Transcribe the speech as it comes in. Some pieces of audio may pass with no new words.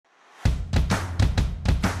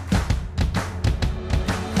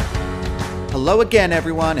Hello again,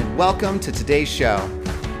 everyone, and welcome to today's show.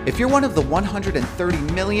 If you're one of the 130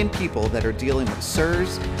 million people that are dealing with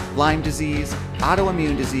SIRS, Lyme disease,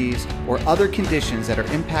 autoimmune disease, or other conditions that are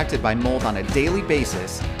impacted by mold on a daily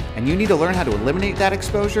basis, and you need to learn how to eliminate that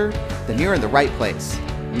exposure, then you're in the right place.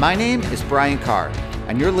 My name is Brian Carr,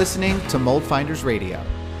 and you're listening to Mold Finders Radio.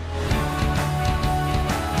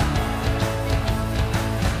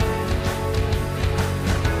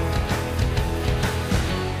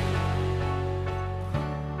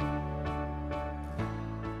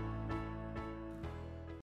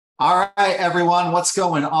 All right, everyone, what's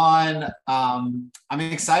going on? I'm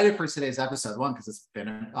excited for today's episode, one, because it's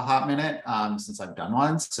been a hot minute since I've done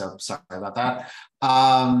one, so sorry about that.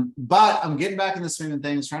 But I'm getting back in the swing of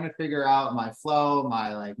things, trying to figure out my flow,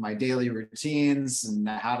 my daily routines, and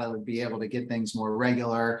how to be able to get things more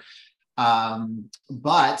regular.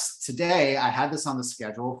 But today I had this on the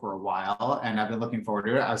schedule for a while, and I've been looking forward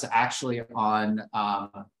to it. I was actually on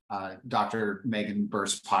Dr. Megan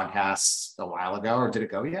Burt's podcast a while ago, or did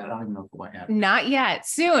it go yet? I don't even know if it went yet. Not yet.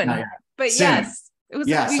 Soon. Not yet. But soon. Yes, it was.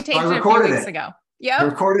 Yes. We taped it a few weeks ago. I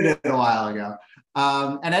recorded it a while ago.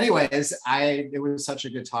 And anyways, it was such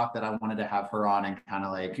a good talk that I wanted to have her on and kind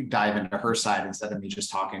of like dive into her side instead of me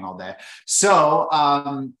just talking all day. So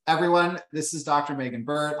everyone, this is Dr. Megan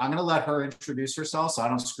Burt. I'm going to let her introduce herself so I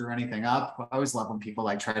don't screw anything up. I always love when people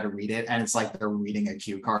like try to read it and it's like they're reading a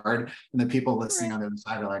cue card and the people listening on the other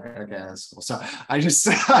side are like, okay, that's cool. So I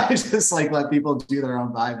just like let people do their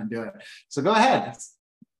own vibe and do it. So go ahead.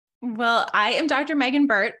 Well, I am Dr. Megan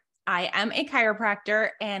Burt. I am a chiropractor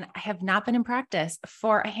and I have not been in practice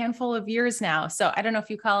for a handful of years now. So I don't know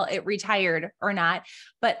if you call it retired or not,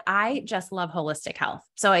 but I just love holistic health.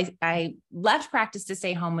 So I left practice to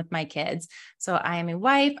stay home with my kids. So I am a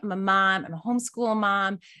wife, I'm a mom, I'm a homeschool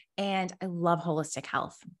mom, and I love holistic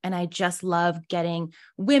health. And I just love getting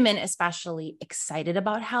women, especially excited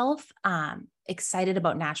about health, excited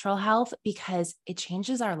about natural health, because it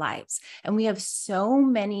changes our lives. And we have so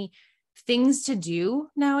many things to do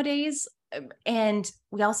nowadays. And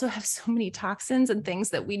we also have so many toxins and things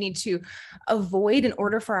that we need to avoid in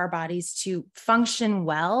order for our bodies to function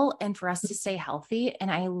well and for us to stay healthy.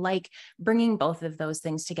 And I like bringing both of those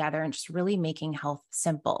things together and just really making health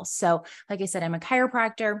simple. So like I said, I'm a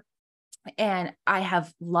chiropractor and I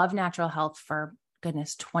have loved natural health for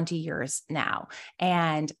goodness, 20 years now.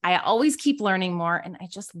 And I always keep learning more and I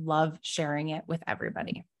just love sharing it with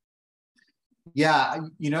everybody. Yeah,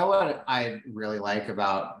 you know what I really like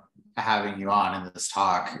about having you on in this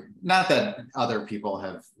talk, not that other people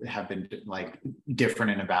have been like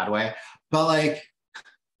different in a bad way, but like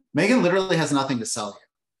Megan literally has nothing to sell you.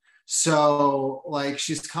 So like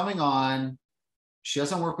she's coming on, she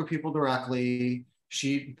doesn't work with people directly.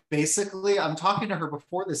 She basically, I'm talking to her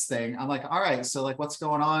before this thing. I'm like, all right, so like, what's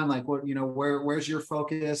going on? Like, what, where's your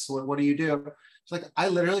focus? What do you do? It's like, I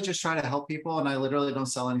literally just try to help people and I literally don't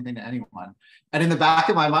sell anything to anyone. And in the back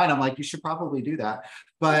of my mind, I'm like, you should probably do that.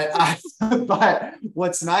 But but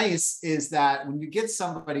what's nice is that when you get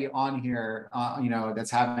somebody on here, that's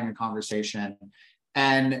having a conversation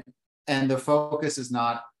and the focus is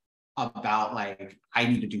not about like, I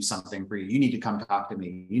need to do something for you. You need to come talk to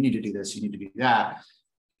me. You need to do this. You need to do that.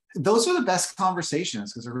 Those are the best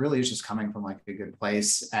conversations because it really is just coming from like a good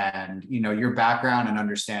place and, your background and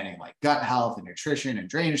understanding like gut health and nutrition and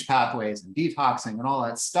drainage pathways and detoxing and all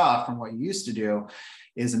that stuff from what you used to do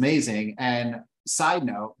is amazing. And side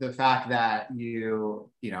note, the fact that you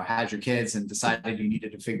had your kids and decided you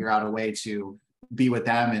needed to figure out a way to be with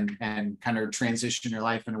them and kind of transition your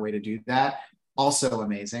life in a way to do that. Also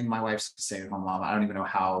amazing. My wife's the same with my mom. I don't even know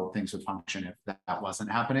how things would function if that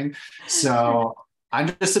wasn't happening. So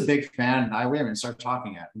I'm just a big fan. We haven't started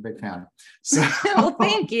talking yet. I'm a big fan. So well,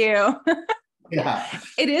 thank you. Yeah.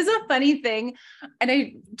 It is a funny thing. And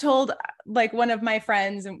I told like one of my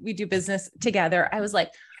friends, and we do business together. I was like,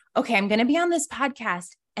 okay, I'm going to be on this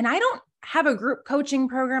podcast and I don't have a group coaching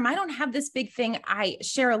program. I don't have this big thing. I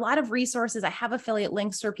share a lot of resources. I have affiliate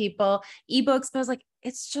links for people, ebooks, but I was like,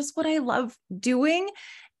 it's just what I love doing.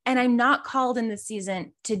 And I'm not called in this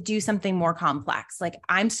season to do something more complex. Like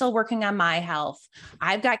I'm still working on my health.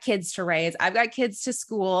 I've got kids to raise. I've got kids to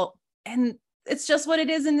school. And it's just what it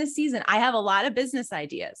is in this season. I have a lot of business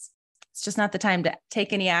ideas. It's just not the time to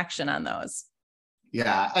take any action on those.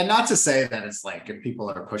 Yeah. And not to say that it's like, if people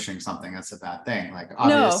are pushing something, that's a bad thing. Like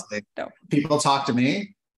obviously people talk to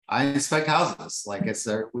me, I inspect houses. Like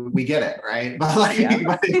we get it. Right. But like,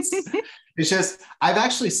 but it's just, I've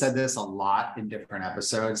actually said this a lot in different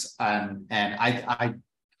episodes. And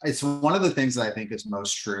it's one of the things that I think is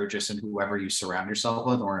most true just in whoever you surround yourself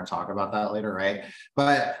with. And we're going to talk about that later. Right.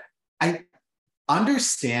 But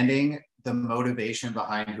understanding the motivation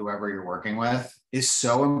behind whoever you're working with is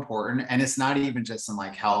so important. And it's not even just in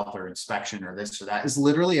like health or inspection or this or that. It's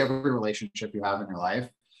literally every relationship you have in your life.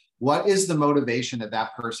 What is the motivation that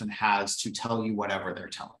that person has to tell you whatever they're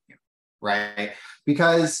telling you, right?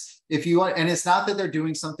 Because if you want, and it's not that they're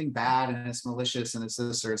doing something bad and it's malicious and it's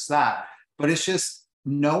this or it's that, but it's just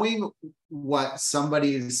knowing what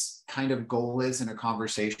somebody's kind of goal is in a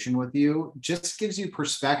conversation with you just gives you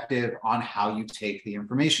perspective on how you take the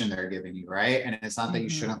information they're giving you, right? And it's not that you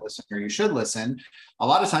shouldn't listen or you should listen. A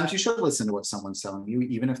lot of times you should listen to what someone's telling you,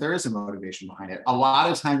 even if there is a motivation behind it. A lot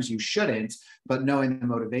of times you shouldn't, but knowing the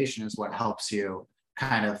motivation is what helps you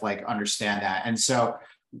kind of like understand that. And so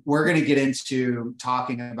we're going to get into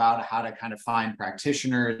talking about how to kind of find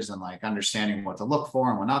practitioners and like understanding what to look for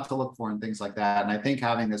and what not to look for and things like that. And I think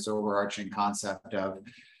having this overarching concept of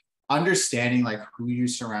understanding like who you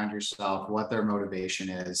surround yourself, what their motivation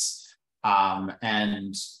is, and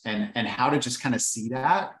how to just kind of see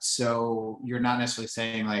that. So you're not necessarily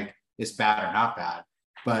saying like it's bad or not bad,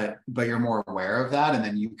 but you're more aware of that, and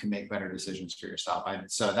then you can make better decisions for yourself.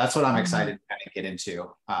 So that's what I'm excited to kind of get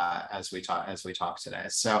into as we talk today.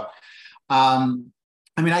 So, I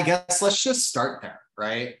mean, I guess let's just start there,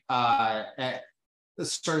 right?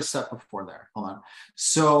 Let's start a step before there. Hold on.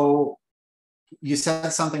 So you said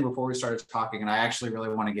something before we started talking, and I actually really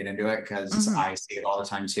want to get into it because I see it all the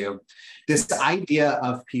time too. This idea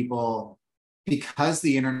of people, because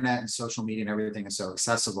the internet and social media and everything is so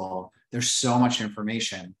accessible, there's so much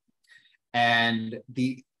information, and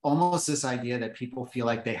almost this idea that people feel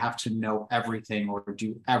like they have to know everything or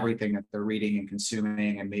do everything that they're reading and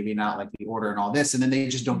consuming, and maybe not like the order and all this, and then they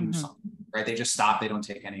just don't do something, right? They just stop, they don't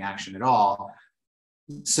take any action at all.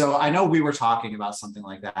 So I know we were talking about something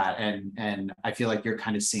like that, and I feel like you're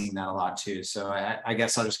kind of seeing that a lot too. So I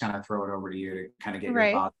guess I'll just kind of throw it over to you to kind of get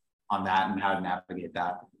your thoughts on that and how to navigate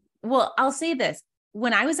that. Well, I'll say this.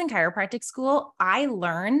 When I was in chiropractic school, I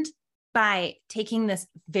learned by taking this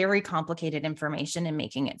very complicated information and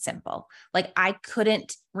making it simple. Like I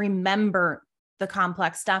couldn't remember the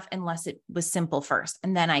complex stuff unless it was simple first,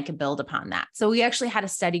 and then I could build upon that. So we actually had a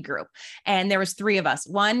study group, and there was 3 of us.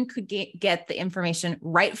 One could get the information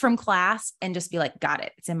right from class and just be like, got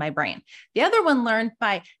it, it's in my brain. The other one learned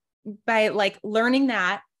by like learning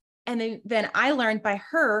that. And then I learned by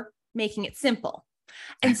her making it simple.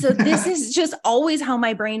 And so this is just always how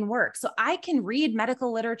my brain works. So I can read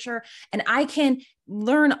medical literature and I can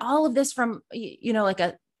learn all of this from, like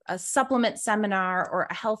a supplement seminar or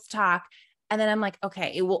a health talk. And then I'm like,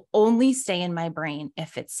 okay, it will only stay in my brain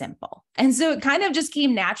if it's simple. And so it kind of just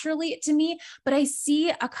came naturally to me, but I see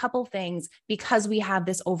a couple things because we have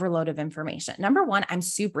this overload of information. Number one, I'm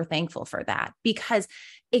super thankful for that because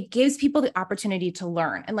it gives people the opportunity to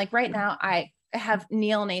learn. And like right now, I have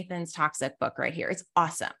Neil Nathan's Toxic book right here. It's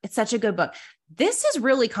awesome. It's such a good book. This is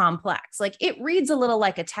really complex. Like it reads a little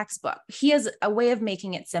like a textbook. He has a way of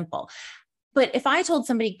making it simple. But if I told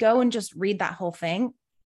somebody, go and just read that whole thing,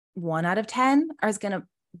 1 out of 10 is going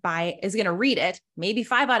to read it. Maybe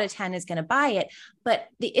 5 out of 10 is going to buy it. But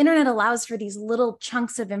the internet allows for these little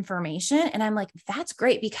chunks of information. And I'm like, that's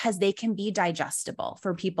great because they can be digestible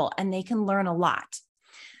for people and they can learn a lot.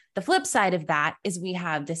 The flip side of that is we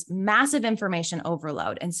have this massive information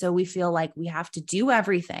overload. And so we feel like we have to do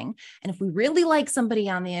everything. And if we really like somebody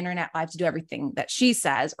on the internet, I have to do everything that she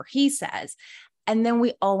says or he says. And then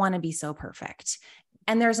we all want to be so perfect.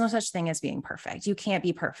 And there's no such thing as being perfect. You can't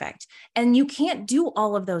be perfect. And you can't do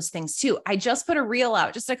all of those things too. I just put a reel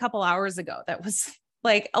out just a couple hours ago that was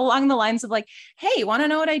like along the lines of like, hey, you want to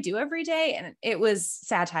know what I do every day? And it was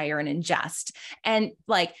satire and in jest. And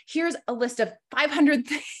like, here's a list of 500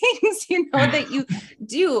 things, that you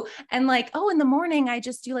do. And like, oh, in the morning, I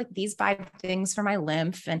just do like these 5 things for my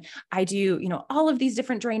lymph. And I do, all of these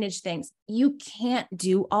different drainage things. You can't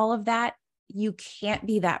do all of that. You can't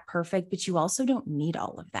be that perfect, but you also don't need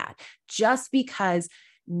all of that. Just because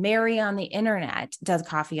Mary on the internet does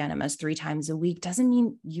coffee enemas 3 times a week doesn't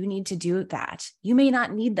mean you need to do that. You may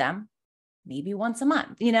not need them maybe once a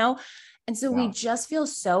month, And so we just feel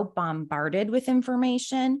so bombarded with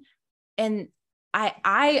information. And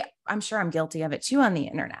I'm sure I'm guilty of it too on the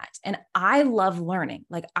internet. And I love learning.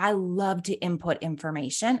 Like I love to input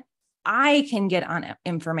information. I can get on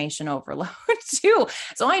information overload too.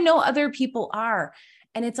 So I know other people are.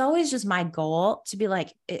 And it's always just my goal to be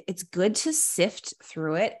like, it's good to sift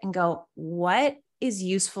through it and go, what is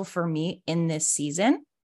useful for me in this season?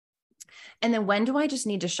 And then when do I just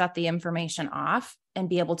need to shut the information off and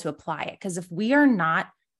be able to apply it? Because if we are not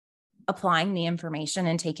applying the information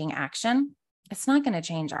and taking action, it's not going to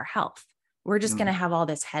change our health. We're just going to have all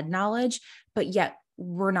this head knowledge, but yet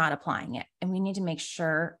we're not applying it. And we need to make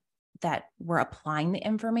sure that we're applying the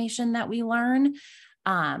information that we learn,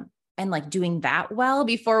 and like doing that well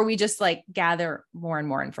before we just like gather more and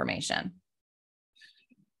more information.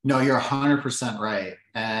 No, you're 100% right.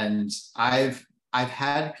 And I've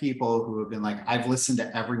had people who have been like, I've listened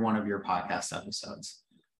to every one of your podcast episodes.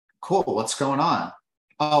 Cool. What's going on?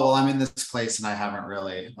 Oh, well, I'm in this place and I haven't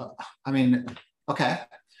really, I mean, okay.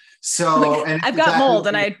 So, like, and I've got mold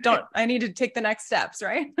and I need to take the next steps,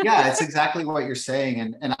 right? Yeah, it's exactly what you're saying.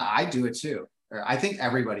 And I do it too. I think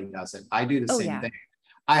everybody does it. I do the same thing.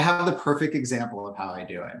 I have the perfect example of how I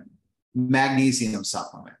do it. Magnesium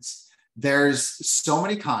supplements. There's so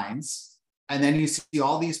many kinds. And then you see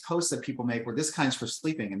all these posts that people make where this kind's for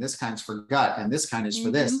sleeping and this kind's for gut and this kind is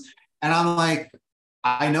for this. And I'm like,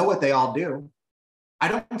 I know what they all do. I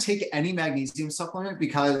don't take any magnesium supplement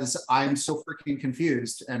because I'm so freaking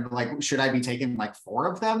confused. And like, should I be taking like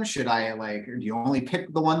 4 of them? Should I like, do you only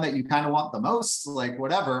pick the one that you kind of want the most? Like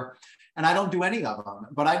whatever. And I don't do any of them,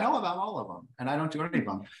 but I know about all of them and I don't do any of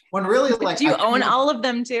them. When really like- Do you own all of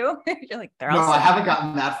them too? You're like, they're all No, I haven't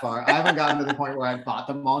gotten that far. I haven't gotten to the point where I bought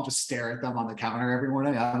them all, just stare at them on the counter every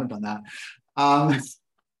morning. I haven't done that.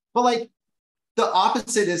 But like the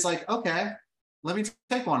opposite is like, okay, let me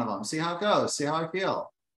take one of them, see how it goes, see how I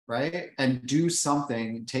feel, right? And do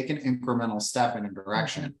something, take an incremental step in a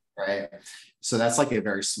direction, right? So that's like a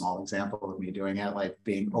very small example of me doing it, like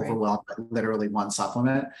being overwhelmed by literally one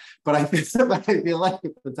supplement. But I feel like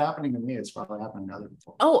if it's happening to me, it's probably happening to other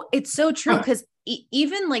people. Oh, it's so true. Because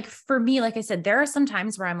even like for me, like I said, there are some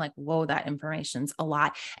times where I'm like, whoa, that information's a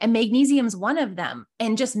lot. And magnesium's one of them,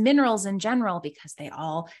 and just minerals in general, because they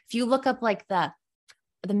all, if you look up like the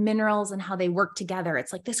minerals and how they work together,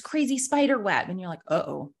 it's like this crazy spider web. And you're like,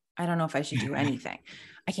 uh-oh, I don't know if I should do anything.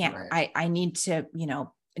 I can't, I need to,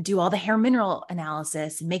 do all the hair mineral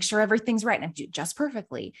analysis and make sure everything's right. And I do it just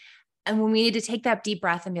perfectly. And when we need to take that deep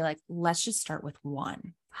breath and be like, let's just start with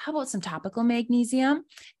one. How about some topical magnesium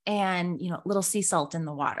and, little sea salt in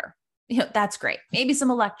the water? That's great. Maybe some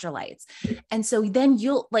electrolytes. And so then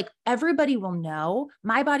you'll like, everybody will know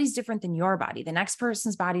my body's different than your body. The next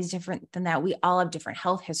person's body is different than that. We all have different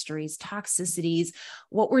health histories, toxicities,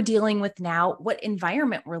 what we're dealing with now, what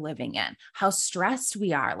environment we're living in, how stressed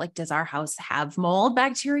we are. Like, does our house have mold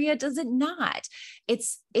bacteria? Does it not?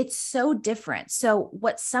 It's so different. So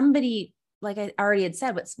what somebody, like I already had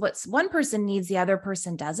said, what's one person needs, the other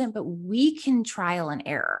person doesn't, but we can trial and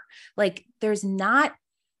error. Like there's not,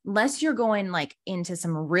 unless you're going like into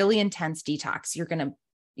some really intense detox, you're going to,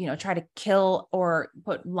 try to kill or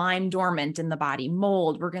put Lyme dormant in the body,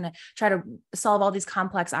 mold. We're going to try to solve all these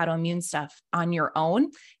complex autoimmune stuff on your own.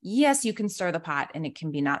 Yes, you can stir the pot and it can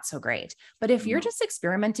be not so great. But if you're just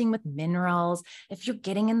experimenting with minerals, if you're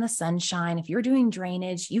getting in the sunshine, if you're doing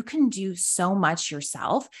drainage, you can do so much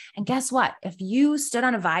yourself. And guess what? If you stood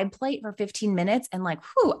on a vibe plate for 15 minutes and like,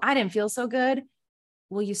 whew, I didn't feel so good.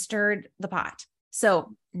 Well, you stirred the pot.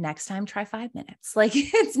 So next time, try 5 minutes. Like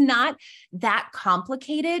it's not that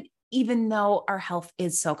complicated, even though our health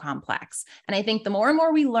is so complex. And I think the more and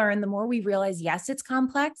more we learn, the more we realize, yes, it's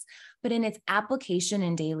complex, but in its application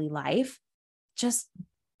in daily life, just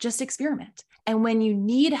experiment. And when you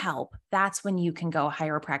need help, that's when you can go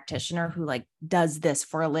hire a practitioner who like does this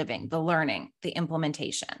for a living, the learning, the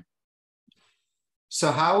implementation.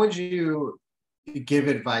 So how would you give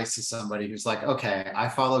advice to somebody who's like, okay, I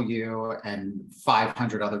follow you and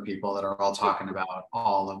 500 other people that are all talking about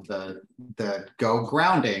all of the go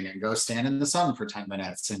grounding and go stand in the sun for 10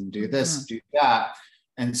 minutes and do this, do that.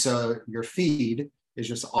 And so your feed is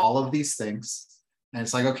just all of these things. And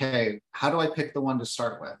it's like, okay, how do I pick the one to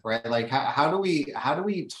start with, right? Like, how do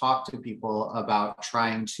we talk to people about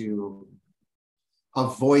trying to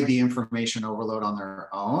avoid the information overload on their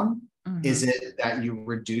own? Is it that you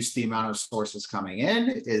reduce the amount of sources coming in?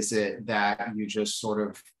 Is it that you just sort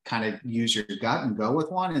of kind of use your gut and go with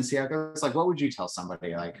one and see how it goes? Like, what would you tell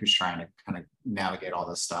somebody like who's trying to kind of navigate all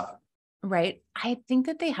this stuff? Right. I think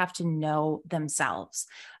that they have to know themselves.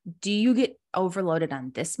 Do you get overloaded on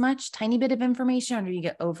this much tiny bit of information, or do you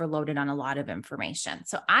get overloaded on a lot of information?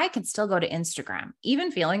 So I can still go to Instagram,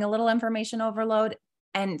 even feeling a little information overload,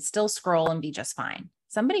 and still scroll and be just fine.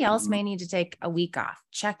 Somebody else may need to take a week off,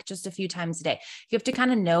 check just a few times a day. You have to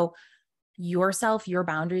kind of know yourself, your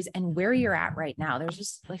boundaries, and where you're at right now. There's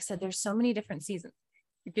just, like I said, there's so many different seasons.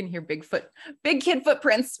 You can hear big kid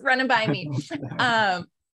footprints running by me.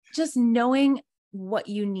 Just knowing what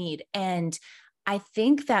you need. And I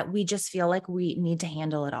think that we just feel like we need to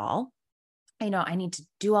handle it all. I need to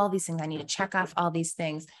do all these things. I need to check off all these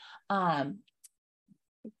things.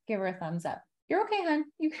 Give her a thumbs up. You're okay, hon.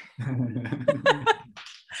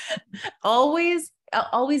 Always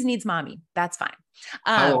needs mommy. That's fine.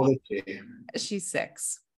 How old is she? She's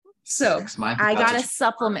 6. So I got a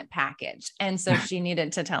supplement package. And so she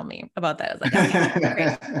needed to tell me about that. I was like, okay,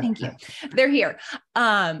 great. Thank you. They're here.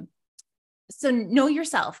 So know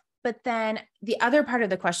yourself. But then the other part of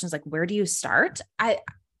the question is like, where do you start?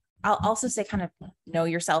 I'll also say kind of know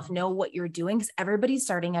yourself, know what you're doing, because everybody's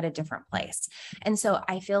starting at a different place. And so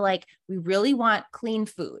I feel like we really want clean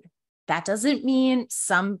food. That doesn't mean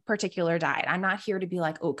some particular diet. I'm not here to be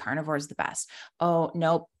like, oh, carnivore is the best. Oh,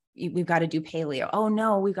 nope, we've got to do paleo. Oh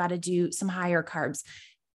no, we've got to do some higher carbs.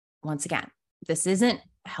 Once again, this isn't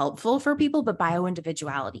helpful for people, but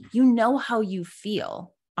bio-individuality. You know how you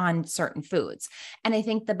feel on certain foods. And I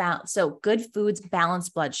think so good foods balance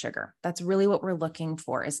blood sugar. That's really what we're looking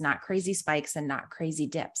for, is not crazy spikes and not crazy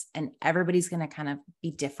dips. And everybody's going to kind of be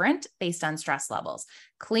different based on stress levels.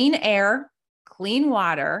 Clean air, clean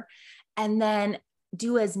water, and then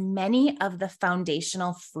do as many of the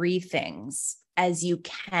foundational free things as you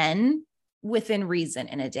can within reason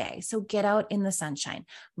in a day. So get out in the sunshine,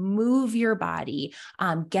 move your body,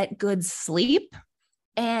 get good sleep.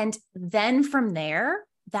 And then from there,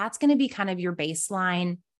 that's going to be kind of your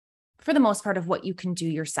baseline for the most part of what you can do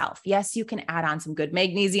yourself. Yes, you can add on some good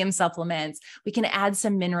magnesium supplements. We can add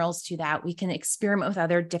some minerals to that. We can experiment with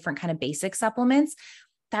other different kind of basic supplements.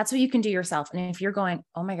 That's what you can do yourself. And if you're going,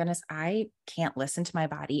 oh my goodness, I can't listen to my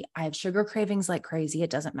body. I have sugar cravings like crazy. It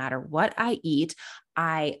doesn't matter what I eat.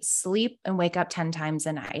 I sleep and wake up 10 times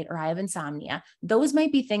a night, or I have insomnia. Those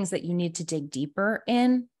might be things that you need to dig deeper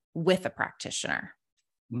in with a practitioner.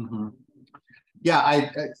 Mm-hmm. Yeah,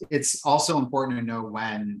 it's also important to know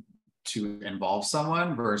when to involve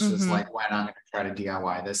someone versus like when I'm going to try to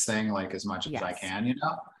DIY this thing like as much as I can,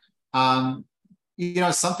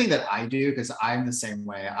 something that I do, because I'm the same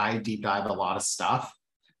way. I deep dive a lot of stuff.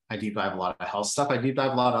 I deep dive a lot of health stuff. I deep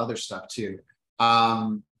dive a lot of other stuff too.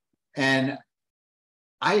 And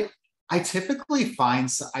I typically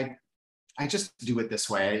find, I just do it this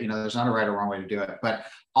way. There's not a right or wrong way to do it, but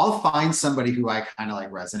I'll find somebody who I kind of like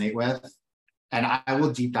resonate with, and I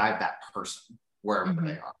will deep dive that person wherever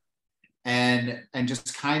they are. And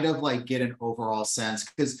just kind of like get an overall sense,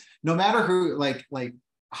 because no matter who, like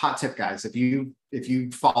hot tip guys, if you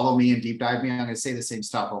follow me and deep dive me, I'm going to say the same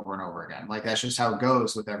stuff over and over again. Like that's just how it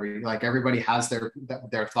goes with everybody has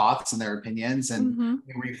their thoughts and their opinions, and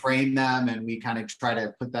we reframe them and we kind of try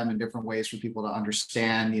to put them in different ways for people to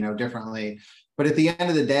understand, differently. But at the end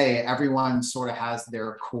of the day, everyone sort of has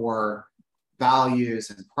their core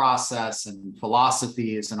values and process and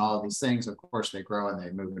philosophies and all of these things. Of course, they grow and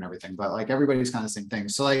they move and everything, but like everybody's kind of the same thing.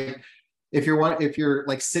 So like, if you're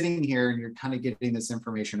like sitting here and you're kind of getting this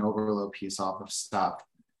information overload piece off of stuff,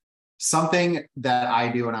 something that I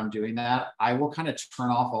do when I'm doing that, I will kind of turn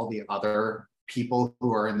off all the other people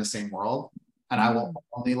who are in the same world. And I will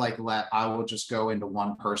only I will just go into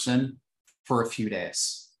one person for a few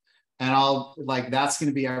days. And that's going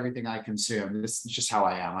to be everything I consume. This is just how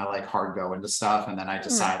I am. I like hard go into stuff. And then I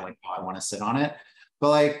decide I want to sit on it. But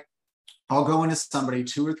like, I'll go into somebody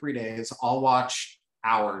 2 or 3 days. I'll watch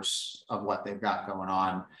hours of what they've got going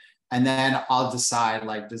on. And then I'll decide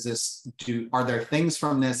are there things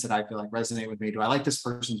from this that I feel like resonate with me? Do I like this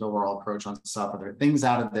person's overall approach on stuff? Are there things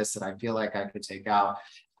out of this that I feel like I could take out?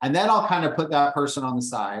 And then I'll kind of put that person on the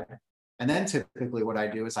side. And then typically what I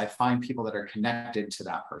do is I find people that are connected to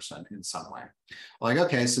that person in some way. Like,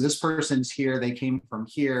 okay, so this person's here, they came from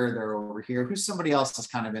here, they're over here. Who's somebody else that's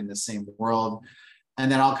kind of in the same world?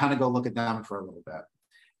 And then I'll kind of go look at them for a little bit.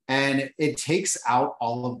 And it takes out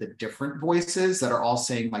all of the different voices that are all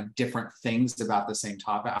saying like different things about the same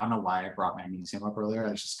topic. I don't know why I brought magnesium up earlier.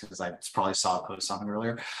 It's just because I probably saw a post on it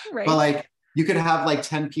earlier. Right. But like, you could have like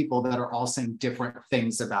 10 people that are all saying different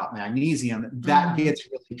things about magnesium. That gets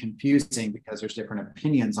really confusing because there's different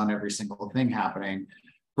opinions on every single thing happening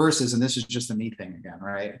versus, and this is just a me thing again,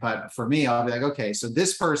 right? But for me, I'll be like, okay, so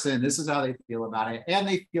this person, this is how they feel about it. And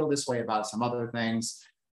they feel this way about some other things.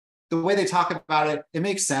 The way they talk about it, it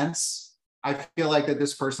makes sense. I feel like that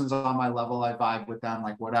this person's on my level. I vibe with them,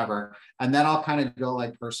 like whatever. And then I'll kind of go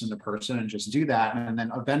like person to person and just do that. And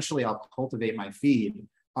then eventually I'll cultivate my feed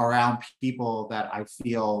around people that I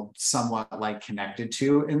feel somewhat like connected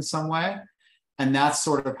to in some way. And that's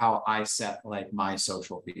sort of how I set like my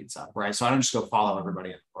social feeds up, right? So I don't just go follow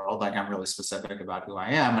everybody in the world. Like I'm really specific about who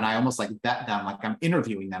I am. And I almost like vet them, like I'm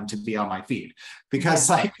interviewing them to be on my feed. Because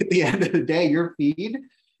like at the end of the day, your feed,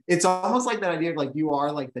 it's almost like that idea of like, you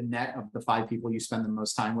are like the net of the 5 people you spend the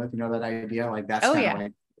most time with, that idea, like that's kind of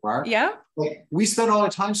like are. Yeah. Like we spend all the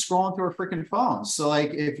time scrolling through our freaking phones. So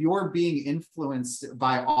like if you're being influenced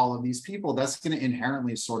by all of these people, that's going to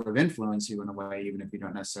inherently sort of influence you in a way, even if you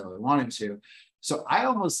don't necessarily want it to. So I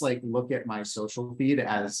almost like look at my social feed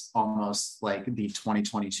as almost like the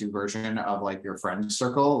 2022 version of like your friend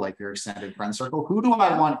circle, like your extended friend circle. Who do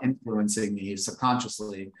I want influencing me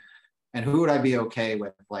subconsciously? And who would I be okay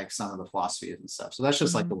with like some of the philosophies and stuff? So that's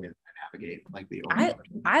just like the way that I navigate like the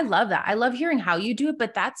I love that. I love hearing how you do it,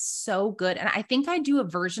 but that's so good. And I think I do a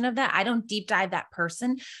version of that. I don't deep dive that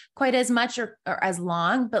person quite as much or as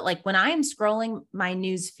long, but like when I'm scrolling my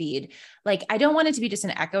news feed, like I don't want it to be just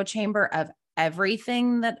an echo chamber of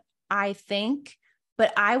everything that I think,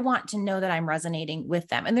 but I want to know that I'm resonating with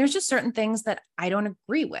them. And there's just certain things that I don't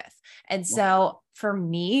agree with. And so for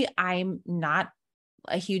me, I'm not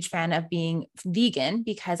a huge fan of being vegan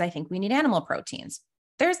because I think we need animal proteins.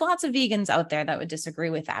 There's lots of vegans out there that would disagree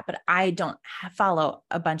with that, but I don't follow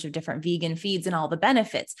a bunch of different vegan feeds and all the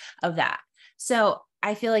benefits of that. So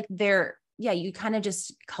I feel like you kind of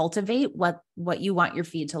just cultivate what you want your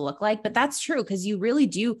feed to look like, but that's true because you really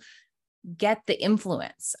do get the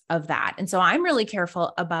influence of that. And so I'm really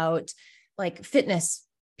careful about like fitness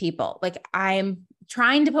people. Like I'm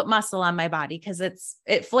trying to put muscle on my body because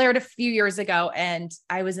it flared a few years ago and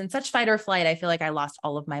I was in such fight or flight. I feel like I lost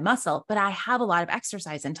all of my muscle, but I have a lot of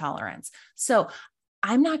exercise intolerance. So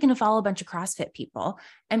I'm not going to follow a bunch of CrossFit people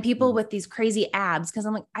and people with these crazy abs because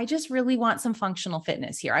I'm like, I just really want some functional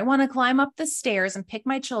fitness here. I want to climb up the stairs and pick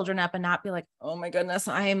my children up and not be like, oh my goodness,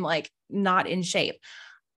 I'm like not in shape.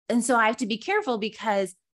 And so I have to be careful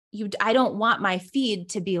because I don't want my feed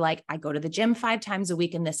to be like, I go to the gym 5 times a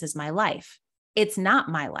week and this is my life. It's not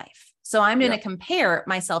my life. So I'm going to compare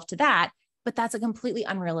myself to that, but that's a completely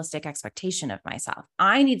unrealistic expectation of myself.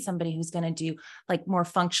 I need somebody who's going to do like more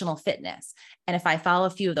functional fitness. And if I follow a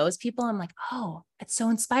few of those people, I'm like, oh, it's so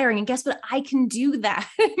inspiring. And guess what? I can do that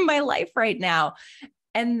in my life right now.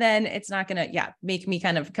 And then it's not going to, make me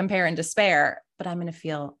kind of compare and despair, but I'm going to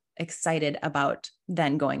feel excited about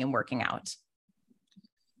then going and working out.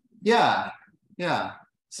 Yeah.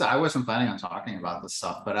 So I wasn't planning on talking about this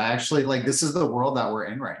stuff, but I actually like, this is the world that we're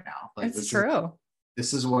in right now. Like it's true.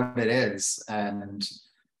 This is what it is. And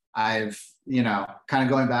I've, kind of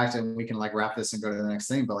going back to, we can like wrap this and go to the next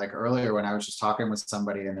thing. But like earlier when I was just talking with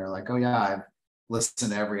somebody and they're like, oh yeah, I've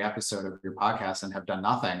listened to every episode of your podcast and have done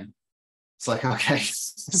nothing. It's like, okay,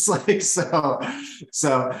 it's like, so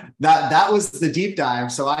that was the deep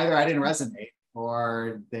dive. So either I didn't resonate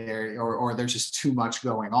or there's just too much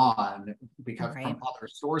going on because from other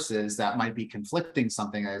sources that might be conflicting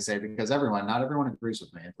something I say, because not everyone agrees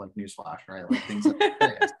with me. It's like newsflash, right? Like things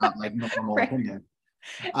that it's not like normal opinion.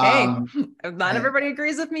 Hey, not everybody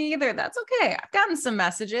agrees with me either. That's okay. I've gotten some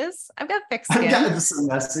messages. I've got thick skin. I've gotten some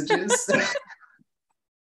messages.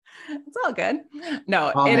 It's all good.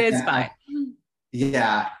 No, it is fine.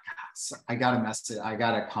 I got a message. I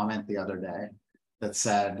got a comment the other day that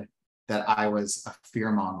said that I was a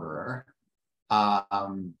fearmongerer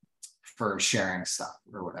for sharing stuff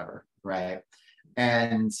or whatever, right?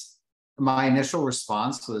 And my initial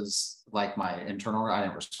response was like I didn't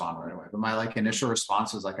respond right away, but my like initial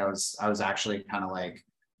response was like I was actually kind of like,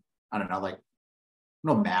 I don't know, like,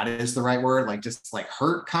 no, mad is the right word, like just like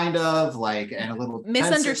hurt kind of like, and a little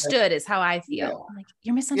misunderstood is how I feel. Like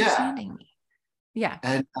you're misunderstanding me. Yeah.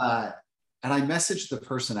 And I messaged the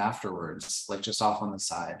person afterwards, like just off on the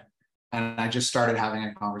side. And I just started having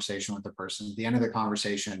a conversation with the person. At the end of the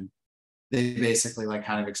conversation, they basically like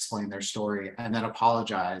kind of explained their story and then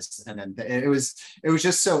apologized. And then it was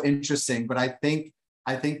just so interesting. But I think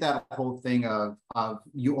that whole thing of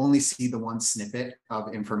you only see the one snippet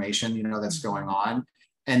of information, that's going on.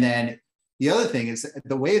 And then the other thing is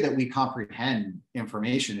the way that we comprehend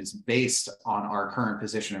information is based on our current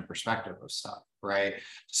position and perspective of stuff, right?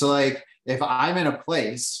 So like if I'm in a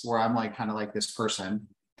place where I'm like kind of like this person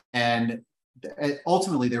and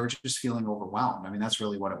ultimately they were just feeling overwhelmed. I mean, that's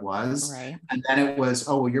really what it was. Right. And then it was,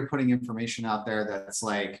 oh, well, you're putting information out there that's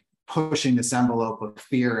like pushing this envelope of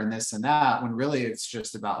fear and this and that, when really it's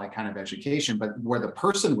just about like kind of education. But where the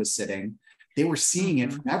person was sitting, they were seeing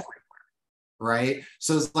it from everywhere, right?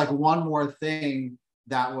 So it's like one more thing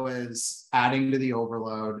that was adding to the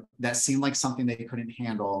overload that seemed like something they couldn't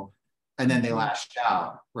handle. And then they lashed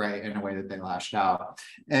out, right? In a way that they lashed out.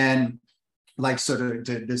 And like, so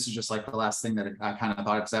this is just like the last thing that I kind of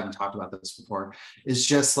thought, because I haven't talked about this before, is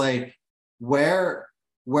just like where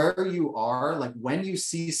you are, like when you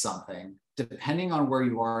see something, depending on where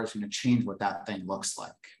you are is going to change what that thing looks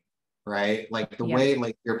like, right? Like the Yep. way,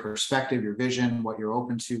 like your perspective, your vision, what you're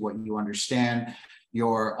open to, what you understand,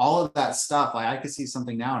 your all of that stuff. Like I could see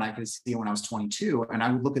something now and I could see it when I was 22 and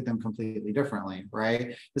I would look at them completely differently,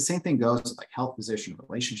 right? The same thing goes with like health position,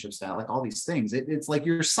 relationship style, like all these things. It's like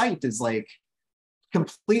your sight is like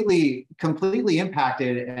completely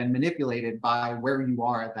impacted and manipulated by where you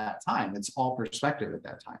are at that time. It's all perspective at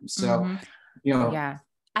that time. So, you know, Yeah.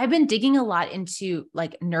 I've been digging a lot into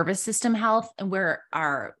like nervous system health and where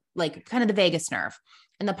our like kind of the vagus nerve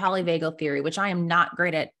and the polyvagal theory, which I am not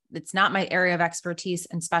great at. It's not my area of expertise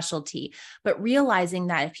and specialty, but realizing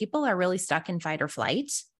that if people are really stuck in fight or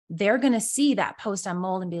flight, they're going to see that post on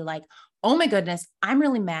mold and be like, oh my goodness, I'm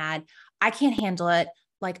really mad. I can't handle it.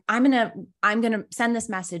 Like I'm going to send this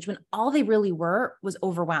message when all they really were was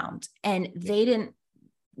overwhelmed, and they didn't,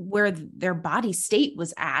 where their body state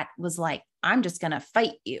was at was like, I'm just going to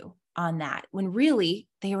fight you on that. When really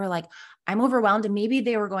they were like, I'm overwhelmed. And maybe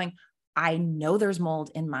they were going, I know there's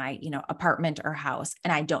mold in my, apartment or house,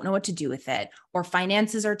 and I don't know what to do with it, or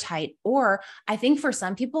finances are tight. Or I think for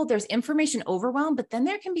some people there's information overwhelm, but then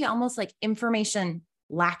there can be almost like information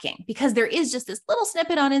lacking because there is just this little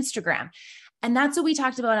snippet on Instagram. And that's what we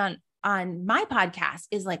talked about on my podcast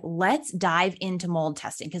is like, let's dive into mold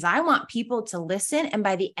testing, because I want people to listen. And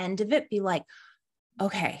by the end of it, be like,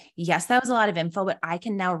 okay, yes, that was a lot of info, but I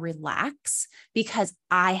can now relax because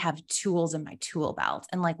I have tools in my tool belt,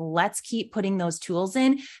 and like, let's keep putting those tools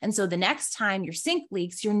in. And so the next time your sink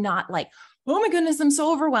leaks, you're not like, oh my goodness, I'm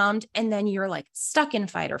so overwhelmed. And then you're like stuck in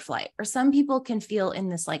fight or flight. Or some people can feel in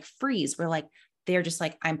this like freeze where like, they're just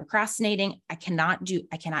like, I'm procrastinating. I cannot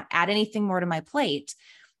add anything more to my plate.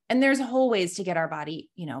 And there's whole ways to get our body,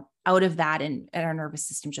 out of that and our nervous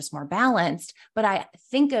system just more balanced. But I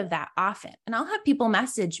think of that often, and I'll have people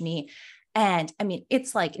message me, and I mean,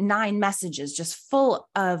 it's like 9 messages just full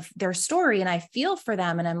of their story. And I feel for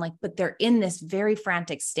them. And I'm like, but they're in this very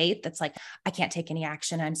frantic state that's like, I can't take any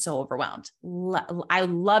action. I'm so overwhelmed. I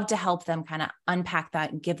love to help them kind of unpack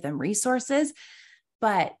that and give them resources.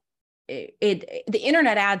 But the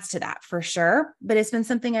internet adds to that for sure, but it's been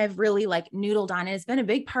something I've really like noodled on. And it's been a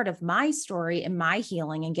big part of my story and my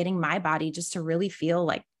healing and getting my body just to really feel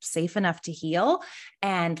like safe enough to heal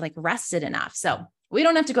and like rested enough. So we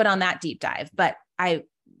don't have to go down that deep dive, but I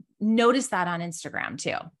noticed that on Instagram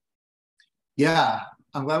too. Yeah.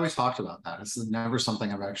 I'm glad we talked about that. This is never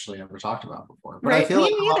something I've actually ever talked about before, but right? I feel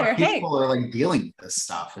like Me a lot neither. of people are like dealing with this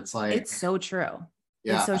stuff. It's like, it's so true.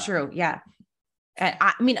 Yeah. It's so true. Yeah.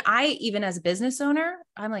 I mean, I, even as a business owner,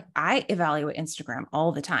 I'm like, I evaluate Instagram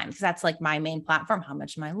all the time because that's like my main platform. How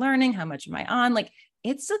much am I learning? How much am I on? Like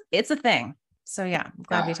it's a thing. So yeah, I'm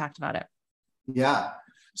glad we talked about it. Yeah.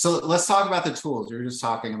 So let's talk about the tools. You're just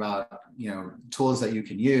talking about, tools that you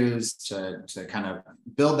can use to kind of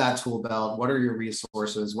build that tool belt. What are your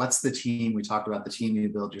resources? What's the team? We talked about the team you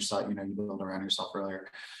build yourself, you build around yourself earlier.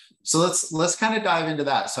 So let's kind of dive into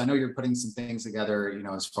that. So I know you're putting some things together,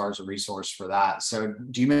 as far as a resource for that. So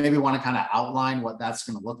do you maybe want to kind of outline what that's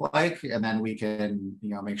going to look like? And then we can,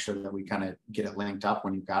 make sure that we kind of get it linked up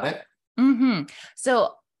when you've got it. Mm-hmm.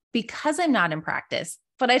 So because I'm not in practice,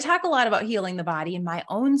 but I talk a lot about healing the body in my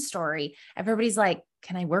own story, everybody's like,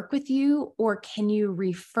 can I work with you? Or can you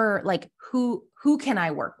refer, like, who can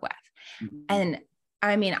I work with? Mm-hmm. And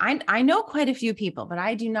I mean, I know quite a few people, but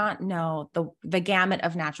I do not know the gamut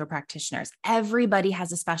of natural practitioners. Everybody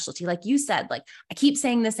has a specialty. Like you said, like I keep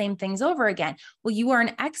saying the same things over again. Well, you are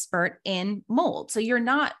an expert in mold. So you're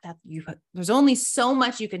not that there's only so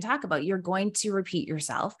much you can talk about. You're going to repeat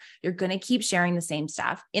yourself. You're going to keep sharing the same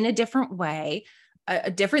stuff in a different way, a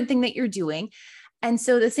different thing that you're doing. And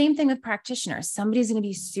so the same thing with practitioners. Somebody's going to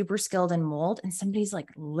be super skilled in mold and somebody's like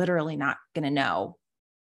literally not going to know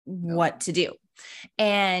what to do.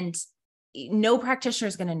 And no practitioner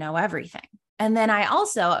is going to know everything. And then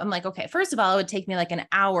I'm like, okay, first of all, it would take me like an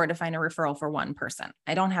hour to find a referral for one person.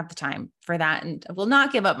 I don't have the time for that and will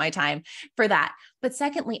not give up my time for that. But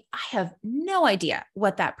secondly, I have no idea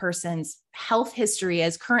what that person's health history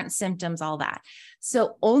is, current symptoms, all that.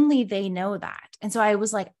 So only they know that. And so I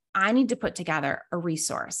was like, I need to put together a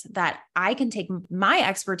resource that I can take my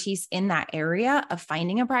expertise in that area of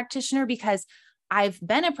finding a practitioner, because I've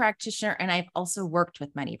been a practitioner and I've also worked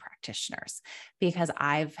with many practitioners because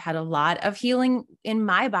I've had a lot of healing in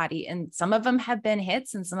my body, and some of them have been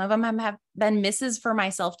hits and some of them have been misses for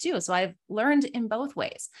myself too. So I've learned in both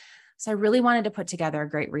ways. So I really wanted to put together a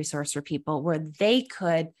great resource for people where they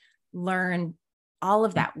could learn all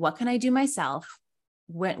of that. What can I do myself?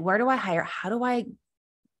 Where do I hire? How do I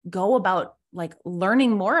go about like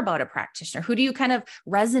learning more about a practitioner? Who do you kind of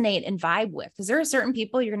resonate and vibe with? Because there are certain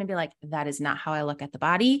people you're going to be like, that is not how I look at the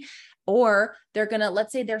body. Or they're going to,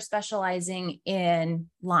 let's say they're specializing in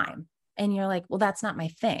Lyme. And you're like, well, that's not my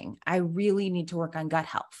thing. I really need to work on gut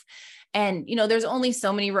health. And, there's only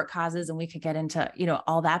so many root causes, and we could get into,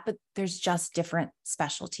 all that, but there's just different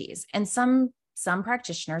specialties. And some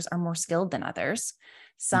practitioners are more skilled than others.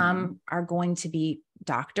 Some are going to be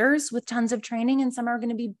doctors with tons of training, and some are going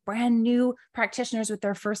to be brand new practitioners with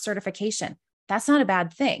their first certification. That's not a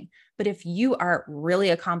bad thing. But if you are really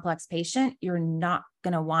a complex patient, you're not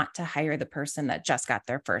going to want to hire the person that just got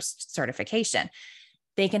their first certification.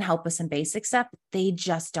 They can help with some basic stuff. They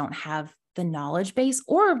just don't have the knowledge base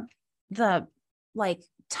or the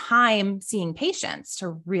time seeing patients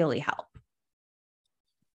to really help.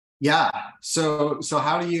 Yeah. So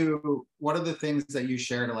what are the things that you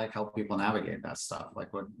share to help people navigate that stuff?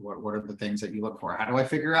 What are the things that you look for? How do I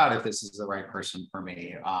figure out if this is the right person for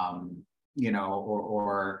me?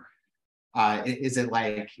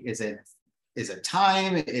 Is it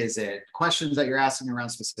time? Is it questions that you're asking around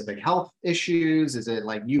specific health issues? Is it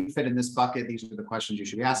you fit in this bucket? These are the questions you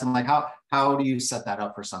should be asking. How do you set that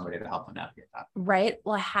up for somebody to help them navigate that? Right.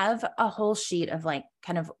 Well, I have a whole sheet of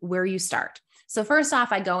kind of where you start. So first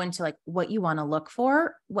off, I go into what you want to look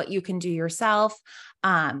for, what you can do yourself,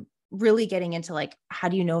 really getting into how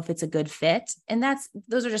do you know if it's a good fit? And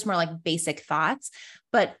those are just more basic thoughts,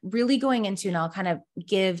 but really going into, and I'll kind of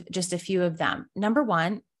give just a few of them. Number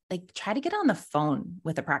one, try to get on the phone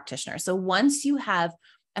with a practitioner. So once you have,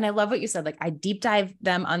 and I love what you said, I deep dive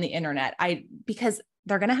them on the internet, because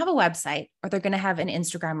they're going to have a website, or they're going to have an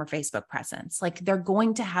Instagram or Facebook presence. They're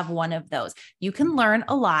going to have one of those. You can learn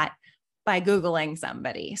a lot by Googling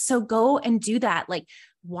somebody. So go and do that.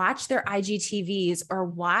 Watch their IGTVs or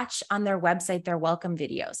watch on their website, their welcome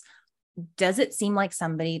videos. Does it seem like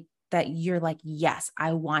somebody that you're yes,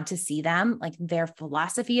 I want to see them? Their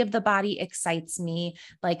philosophy of the body excites me.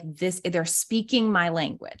 They're speaking my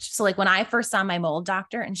language. So when I first saw my mold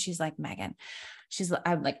doctor, and she's like, Megan,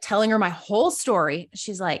 I'm telling her my whole story.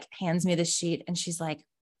 She's hands me this sheet, and she's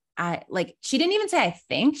she didn't even say, I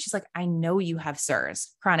think. She's I know you have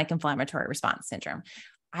CIRS, chronic inflammatory response syndrome.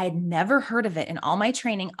 I had never heard of it in all my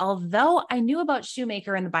training. Although I knew about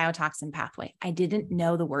Shoemaker and the biotoxin pathway, I didn't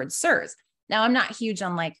know the word CIRS. Now I'm not huge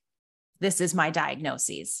on this is my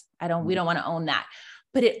diagnoses. We don't want to own that,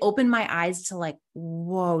 but it opened my eyes to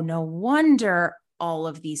whoa, no wonder all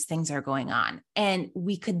of these things are going on. And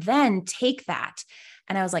we could then take that.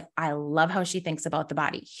 And I was I love how she thinks about the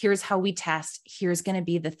body. Here's how we test. Here's going to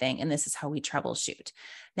be the thing. And this is how we troubleshoot.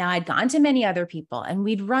 Now I'd gone to many other people, and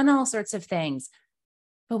we'd run all sorts of things,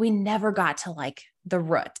 but we never got to the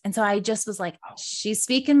root. And so I just was she's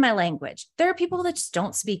speaking my language. There are people that just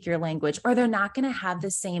don't speak your language, or they're not going to have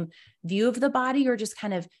the same view of the body, or just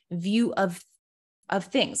kind of view of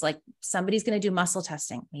things. Somebody's going to do muscle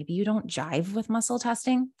testing. Maybe you don't jive with muscle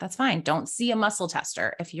testing. That's fine. Don't see a muscle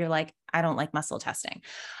tester if you're I don't like muscle testing.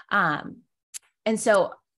 And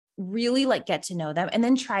so really get to know them, and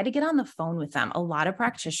then try to get on the phone with them. A lot of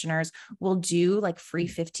practitioners will do free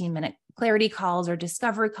 15-minute clarity calls or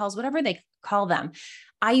discovery calls, whatever they call them.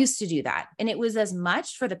 I used to do that. And it was as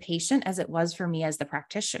much for the patient as it was for me as the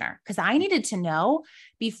practitioner, because I needed to know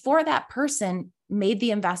before that person made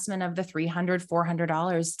the investment of the $300,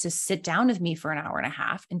 $400 to sit down with me for an hour and a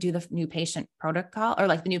half and do the new patient protocol, or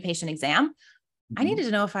the new patient exam. I needed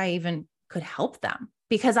to know if I even could help them,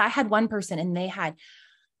 because I had one person and they had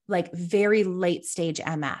very late stage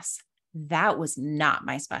MS. That was not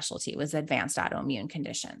my specialty. It was advanced autoimmune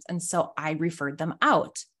conditions. And so I referred them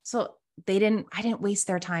out. So I didn't waste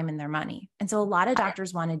their time and their money. And so a lot of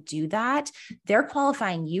doctors want to do that. They're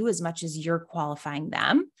qualifying you as much as you're qualifying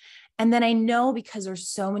them. And then I know, because there's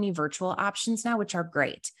so many virtual options now, which are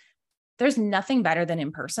great. There's nothing better than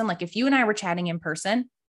in person. If you and I were chatting in person,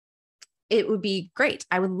 it would be great.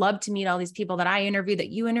 I would love to meet all these people that I interview, that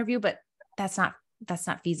you interview, but that's not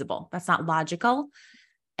feasible. That's not logical.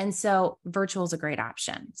 And so virtual is a great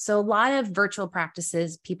option. So a lot of virtual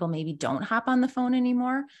practices, people maybe don't hop on the phone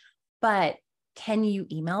anymore, but can you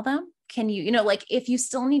email them? Can you, if you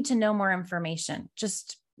still need to know more information,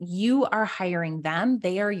 just, you are hiring them.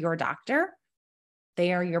 They are your doctor.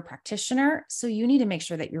 They are your practitioner. So you need to make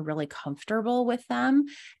sure that you're really comfortable with them,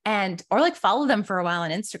 or follow them for a while on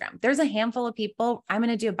Instagram. There's a handful of people. I'm going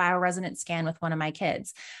to do a bioresonance scan with one of my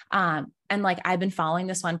kids. And I've been following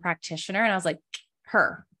this one practitioner, and I was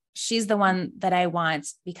she's the one that I want,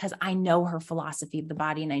 because I know her philosophy of the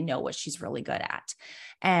body and I know what she's really good at.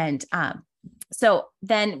 And so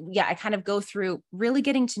then, I kind of go through really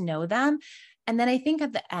getting to know them. And then I think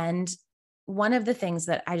at the end, one of the things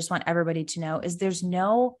that I just want everybody to know is there's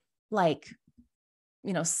no like,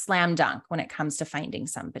 slam dunk when it comes to finding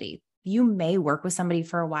somebody. You may work with somebody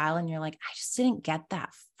for a while and you're like, I just didn't get that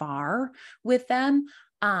far with them.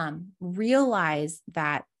 Realize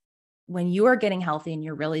that when you are getting healthy and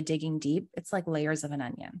you're really digging deep, it's like layers of an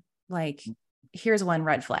onion. Like, here's one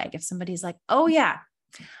red flag. If somebody's like, oh yeah,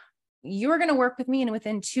 you're going to work with me and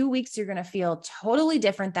within 2 weeks, you're going to feel totally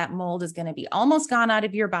different. That mold is going to be almost gone out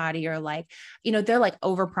of your body, or like, they're like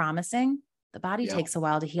over promising. The body takes a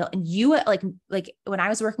while to heal. And you like when I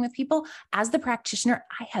was working with people as the practitioner,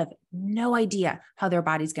 I have no idea how their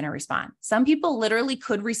body's going to respond. Some people literally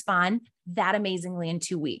could respond that amazingly in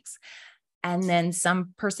 2 weeks. And then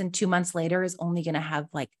some person 2 months later is only going to have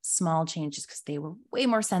like small changes because they were way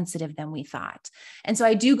more sensitive than we thought. And so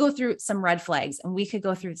I do go through some red flags, and we could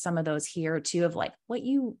go through some of those here too, of like what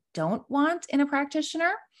you don't want in a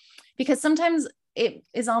practitioner, because sometimes it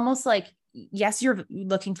is almost like, yes, you're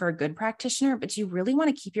looking for a good practitioner, but you really want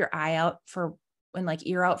to keep your eye out for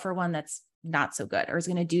ear out for one that's not so good, or is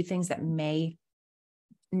going to do things that may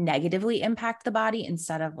negatively impact the body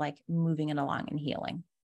instead of like moving it along and healing.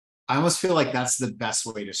 I almost feel like that's the best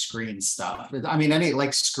way to screen stuff. I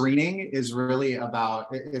mean, screening is really about,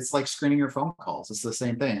 it's like screening your phone calls. It's the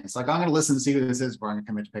same thing. It's like, I'm going to listen to see who this is before I'm going to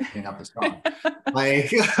commit to picking up this phone. like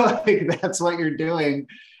that's what you're doing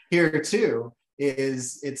here too.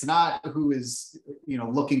 It's not who is,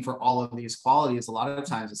 looking for all of these qualities. A lot of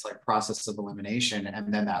times it's like process of elimination,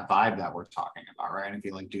 and then that vibe that we're talking about, right? And if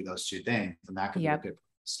you like do those two things, then that could be a good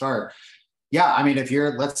start. Yeah. I mean, if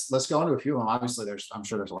you're, let's go into a few of them. Obviously I'm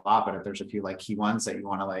sure there's a lot, but if there's a few like key ones that you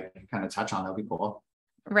want to like kind of touch on, that'll be cool.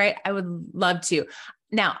 Right. I would love to.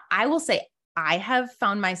 Now, I will say I have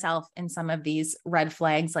found myself in some of these red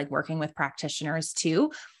flags, like working with practitioners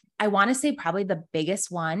too. I want to say probably the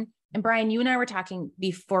biggest one, and Brian, you and I were talking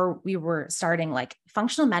before we were starting, like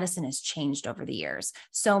functional medicine has changed over the years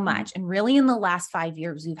so much. And really in the last 5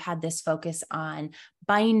 years, we've had this focus on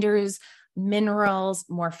binders, minerals,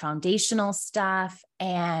 more foundational stuff,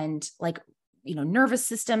 and like, nervous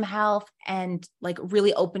system health, and like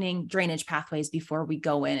really opening drainage pathways before we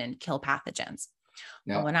go in and kill pathogens.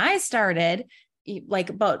 Yeah. But when I started, like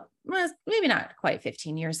about maybe not quite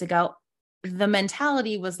 15 years ago, the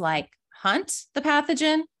mentality was like, hunt the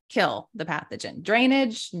pathogen, kill the pathogen.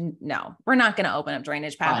 Drainage, no, we're not going to open up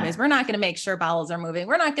drainage pathways. We're not going to make sure bowels are moving.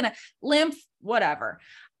 We're not going to lymph, whatever.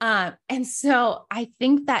 And so I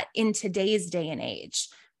think that in today's day and age,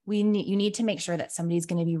 you need to make sure that somebody's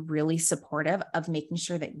going to be really supportive of making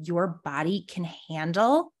sure that your body can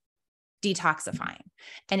handle detoxifying,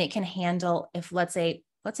 and it can handle, if let's say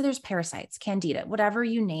there's parasites, candida, whatever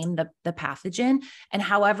you name the pathogen, and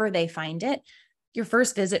however they find it, your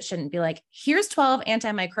first visit shouldn't be like, here's 12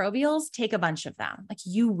 antimicrobials, take a bunch of them. Like,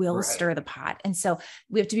 you will stir the pot. And so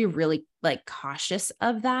we have to be really like cautious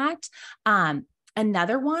of that.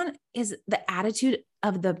 Another one is the attitude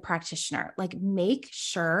of the practitioner. Like, make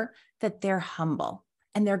sure that they're humble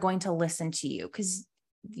and they're going to listen to you, because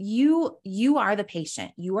you are the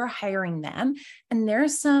patient. You are hiring them. And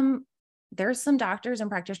there's some doctors and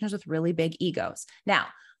practitioners with really big egos. Now,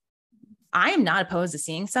 I am not opposed to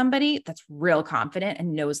seeing somebody that's real confident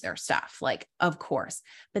and knows their stuff, like, of course,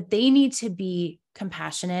 but they need to be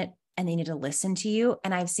compassionate and they need to listen to you.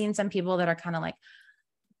 And I've seen some people that are kind of like,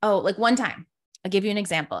 oh, like one time, I'll give you an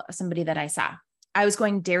example of somebody that I saw. I was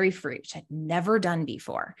going dairy-free, which I'd never done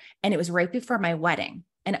before. And it was right before my wedding.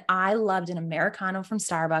 And I loved an Americano from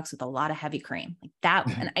Starbucks with a lot of heavy cream, like that,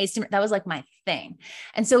 and iced, that was like my thing.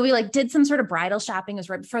 And so we like did some sort of bridal shopping. It was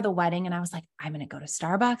right before the wedding. And I was like, I'm going to go to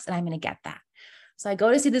Starbucks and I'm going to get that. So I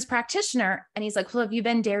go to see this practitioner and he's like, well, have you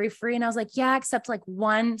been dairy-free? And I was like, yeah, except like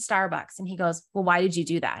one Starbucks. And he goes, well, why did you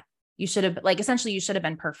do that? You should have, like, essentially you should have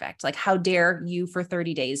been perfect. Like, how dare you for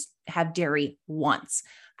 30 days have dairy once?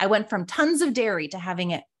 I went from tons of dairy to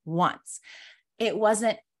having it once. It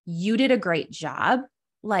wasn't, you did a great job.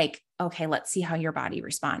 Like, okay, let's see how your body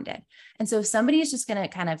responded. And so if somebody is just going to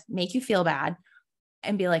kind of make you feel bad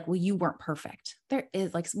and be like, well, you weren't perfect. There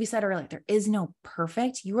is, like we said earlier, there is no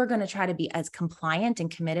perfect. You are going to try to be as compliant and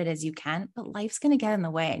committed as you can, but life's going to get in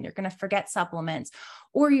the way and you're going to forget supplements,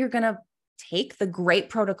 or you're going to take the great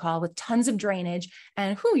protocol with tons of drainage,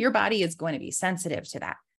 and your body is going to be sensitive to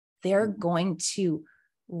that. They're going to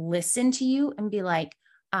listen to you and be like,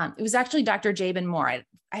 it was actually Dr. Jabin Moore.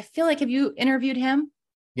 I feel like, have you interviewed him?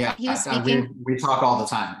 Yeah, he was speaking. We talk all the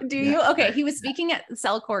time. Do you? Okay. He was speaking at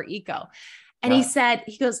Cellcore Eco, and he said,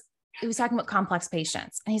 he was talking about complex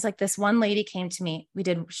patients. And he's like, this one lady came to me.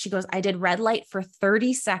 She goes, I did red light for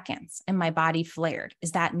 30 seconds and my body flared.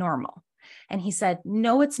 Is that normal? And he said,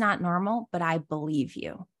 no, it's not normal, but I believe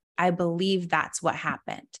you. I believe that's what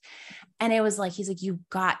happened. And it was like, he's like, you've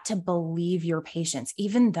got to believe your patients,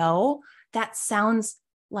 even though that sounds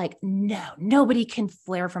like, no, nobody can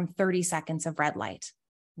flare from 30 seconds of red light.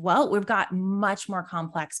 Well, we've got much more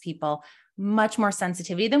complex people, much more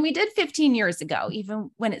sensitivity than we did 15 years ago,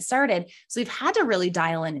 even when it started. So we've had to really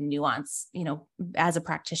dial in and nuance, as a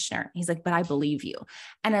practitioner. He's like, but I believe you.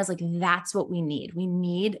 And I was like, that's what we need. We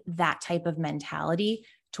need that type of mentality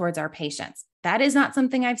towards our patients. That is not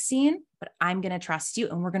something I've seen, but I'm going to trust you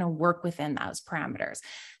and we're going to work within those parameters.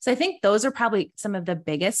 So I think those are probably some of the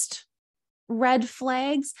biggest red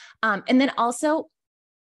flags. And then also,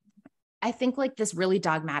 I think like this really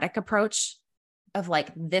dogmatic approach of like,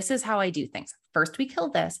 this is how I do things. First we kill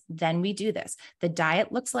this, then we do this. The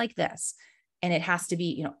diet looks like this, and it has to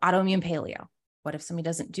be, autoimmune paleo. What if somebody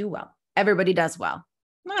doesn't do well? Everybody does well.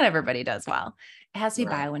 Not everybody does well. It has to be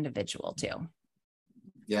bio-individual too.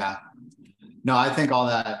 Yeah. No, I think all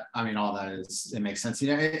that it makes sense.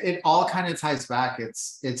 It all kind of ties back.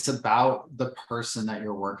 It's about the person that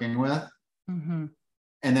you're working with. Mm-hmm.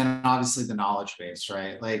 And then obviously the knowledge base,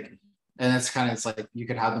 right? Like, and it's like, you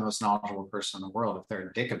could have the most knowledgeable person in the world. If they're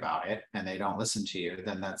a dick about it and they don't listen to you,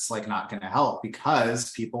 then that's like not going to help,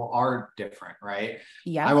 because people are different, right?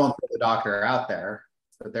 Yeah. I won't put the doctor out there,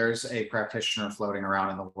 but there's a practitioner floating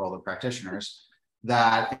around in the world of practitioners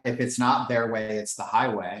that if it's not their way, it's the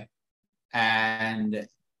highway, and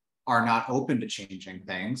are not open to changing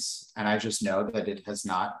things. And I just know that it has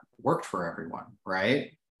not worked for everyone,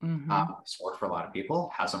 right? Mm-hmm. It's worked for a lot of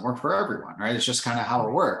people, hasn't worked for everyone, right? It's just kind of how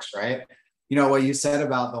it works, right? What you said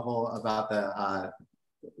about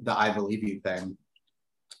the I believe you thing,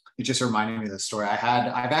 it just reminded me of the story.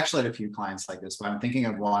 I've actually had a few clients like this, but I'm thinking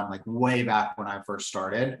of one like way back when I first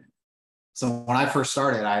started. So when I first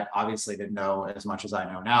started, I obviously didn't know as much as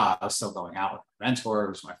I know now. I was still going out with my mentor, it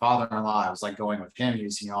was my father-in-law. I was like going with him,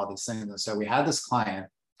 using all these things. And so we had this client,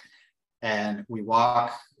 and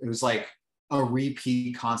it was like a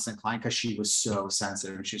repeat constant client, because she was so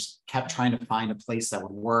sensitive and she just kept trying to find a place that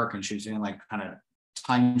would work. And she was doing like kind of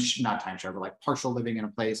not timeshare, but like partial living in a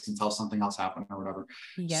place until something else happened or whatever.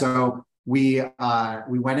 Yep. So we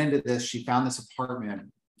went into this, she found this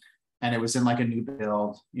apartment, and it was in like a new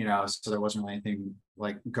build, so there wasn't really anything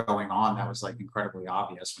like going on that was like incredibly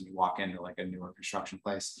obvious when you walk into like a newer construction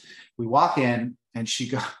place. We walk in and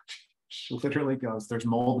she literally goes, there's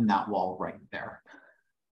mold in that wall right there.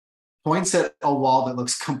 Points at a wall that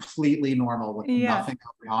looks completely normal with nothing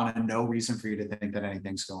going on and no reason for you to think that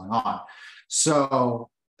anything's going on. So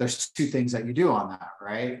there's two things that you do on that,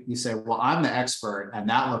 right? You say, well, I'm the expert and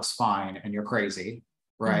that looks fine and you're crazy,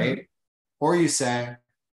 right? Mm-hmm. Or you say,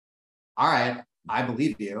 all right, I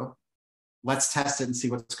believe you. Let's test it and see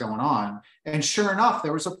what's going on. And sure enough,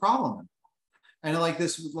 there was a problem. And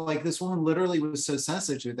this woman literally was so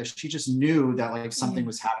sensitive that she just knew that like something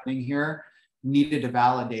was happening here, needed to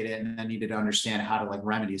validate it, and then needed to understand how to like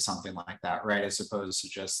remedy something like that, right? As opposed to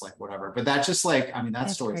just like whatever. But that just like, that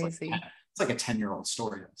story is like, it's like a 10-year-old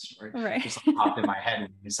story. That story just like popped in my head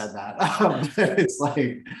when you said that. It's like,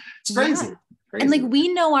 it's crazy. Yeah. Crazy. And like,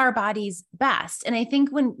 we know our bodies best. And I think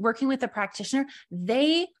when working with a practitioner,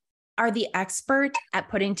 they are the expert at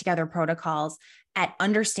putting together protocols, at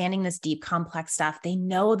understanding this deep, complex stuff. They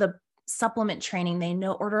know the supplement training, they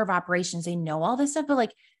know order of operations, they know all this stuff, but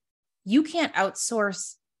like, you can't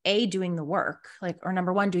outsource doing the work, or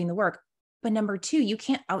number one, doing the work, but number two, you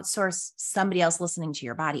can't outsource somebody else listening to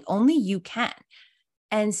your body. Only you can.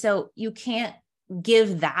 And so you can't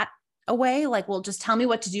give that away. Like, well, just tell me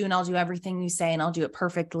what to do and I'll do everything you say and I'll do it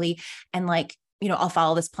perfectly. And like, I'll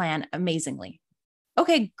follow this plan amazingly.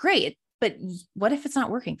 Okay, great. But what if it's not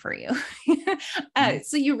working for you?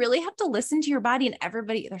 So you really have to listen to your body, and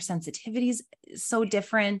everybody, their sensitivities is so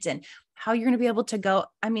different, and how you're going to be able to go.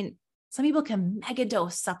 Some people can mega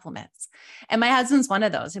dose supplements. And my husband's one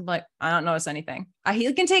of those. He'd be like, I don't notice anything.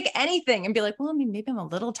 He can take anything and be like, well, maybe I'm a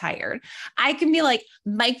little tired. I can be like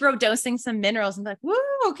micro dosing some minerals and be like, woo,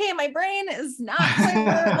 okay, my brain is not quite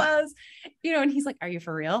where it was, and he's like, are you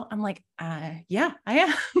for real? I'm like, yeah, I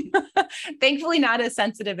am. Thankfully not as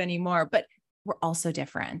sensitive anymore, but we're also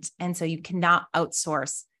different. And so you cannot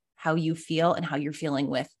outsource how you feel and how you're feeling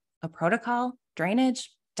with a protocol,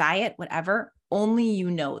 drainage, diet, whatever. Only you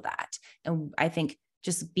know that. And I think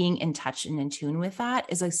just being in touch and in tune with that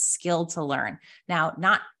is a skill to learn. Now,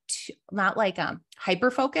 not like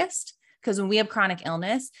hyper focused, because when we have chronic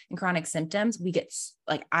illness and chronic symptoms, we get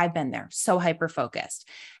like, I've been there, so hyper focused.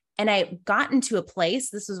 And I got into a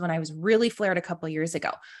place, this was when I was really flared a couple of years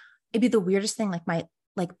ago. It'd be the weirdest thing, like my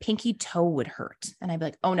pinky toe would hurt. And I'd be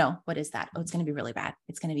like, oh no, what is that? Oh, it's going to be really bad.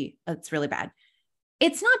 It's really bad.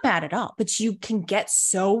 It's not bad at all, but you can get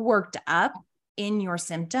so worked up in your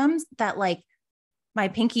symptoms that like my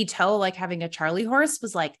pinky toe, like having a Charlie horse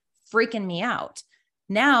was like freaking me out.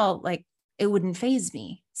 Now, like it wouldn't faze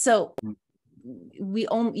me. So you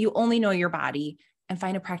only know your body, and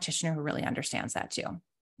find a practitioner who really understands that too.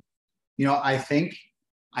 You know, I think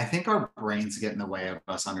our brains get in the way of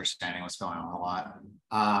us understanding what's going on a lot.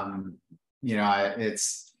 You know,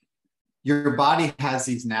 it's your body has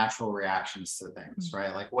these natural reactions to things,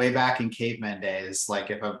 right? Like way back in caveman days,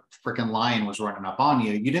 like if a freaking lion was running up on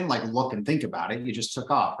you, you didn't like look and think about it. You just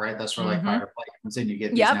took off, right? That's where like fight or flight comes in. You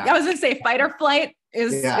get Yep. I was gonna say fight or flight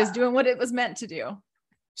is doing what it was meant to do.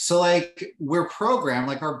 So like we're programmed,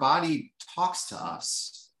 like our body talks to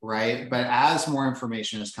us, right? But as more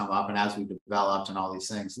information has come up and as we've developed and all these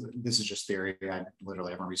things, this is just theory. I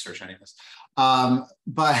literally haven't researched any of this.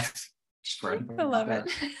 But I love it.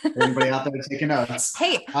 Anybody out there taking notes?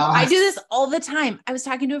 Hey, I do this all the time. I was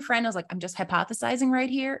talking to a friend. I was like, I'm just hypothesizing right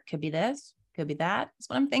here. Could be this, could be that. That's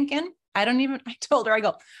what I'm thinking. I told her, I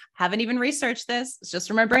go, haven't even researched this. It's just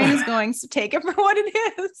where my brain is going. So take it for what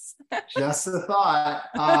it is. Just a thought.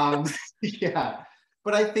 Yeah.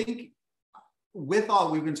 But I think we've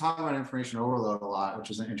been talking about information overload a lot,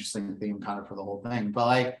 which is an interesting theme kind of for the whole thing. But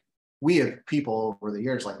like, we have people over the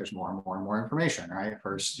years, like there's more and more and more information, right?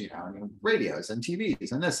 First, you know, radios and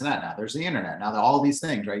TVs and this and that. Now there's the internet. Now all these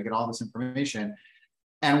things, right? You get all this information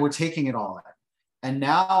and we're taking it all in. And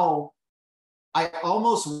now I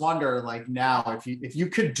almost wonder, like now, if you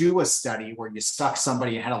could do a study where you stuck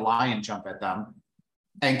somebody and had a lion jump at them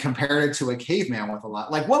and compared it to a caveman with a lion,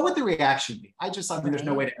 like what would the reaction be? I mean, there's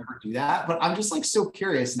no way to ever do that, but I'm just like so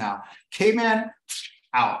curious now. Caveman,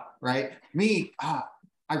 out, right? Me,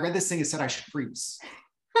 I read this thing, it said I should freeze.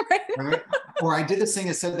 Right? Or I did this thing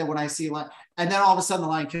that said that when I see lion, and then all of a sudden the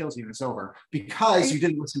lion kills you and it's over because you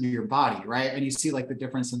didn't listen to your body, right? And you see like the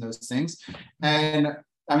difference in those things. And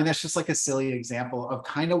I mean, that's just like a silly example of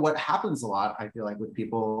kind of what happens a lot, I feel like, with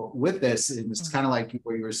people with this. And it's kind of like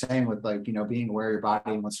what you were saying with like, you know, being aware of your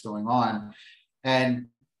body and what's going on and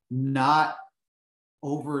not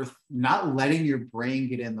letting your brain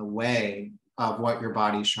get in the way of what your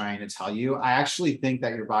body's trying to tell you. I actually think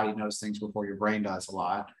that your body knows things before your brain does a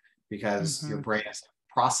lot because your brain is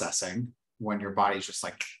processing when your body's just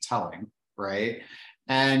like telling, right?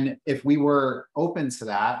 And if we were open to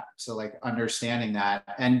that, so like understanding that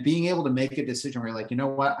and being able to make a decision where you're like, you know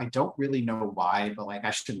what, I don't really know why, but like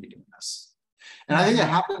I shouldn't be doing this. And I think that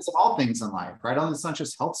happens in all things in life, right? It's not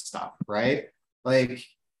just health stuff, right? Like,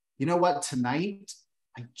 you know what, tonight,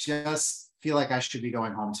 I just feel like I should be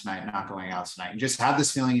going home tonight, not going out tonight. You just have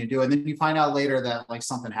this feeling you do. And then you find out later that like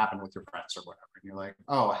something happened with your friends or whatever. And you're like,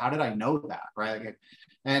 oh, how did I know that? Right. Like,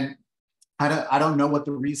 and I don't know what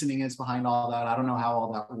the reasoning is behind all that. I don't know how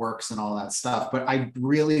all that works and all that stuff, but I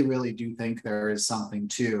really, really do think there is something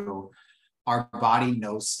to our body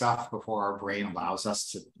knows stuff before our brain allows us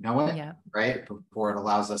to know it, right? Before it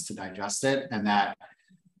allows us to digest it. And that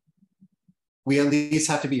we at least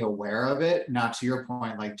have to be aware of it. Not to your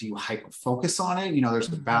point, like, do you hyper focus on it? You know, there's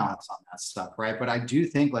a balance on that stuff, right? But I do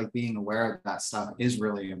think like being aware of that stuff is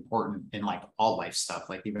really important in like all life stuff,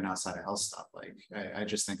 like even outside of health stuff. Like, I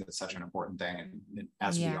just think it's such an important thing. And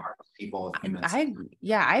as we are people, I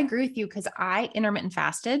agree with you because I intermittent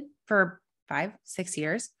fasted for 5-6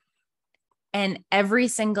 years. And every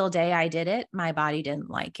single day I did it, my body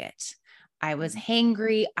didn't like it. I was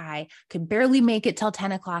hangry. I could barely make it till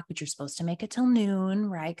 10 o'clock, but you're supposed to make it till noon,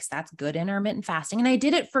 right? Because that's good intermittent fasting. And I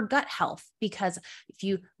did it for gut health because if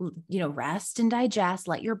you rest and digest,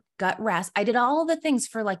 let your gut rest. I did all the things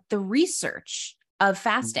for like the research of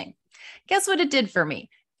fasting. Guess what it did for me?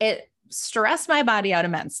 It stressed my body out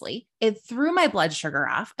immensely. It threw my blood sugar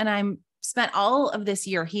off, and I'm spent all of this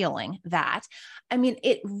year healing that. I mean,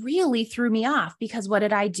 it really threw me off because what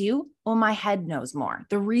did I do? Well, my head knows more.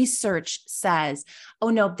 The research says, oh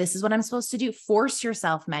no, this is what I'm supposed to do. Force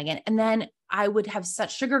yourself, Megan. And then I would have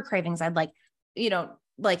such sugar cravings. I'd like eat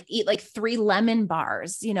like 3 lemon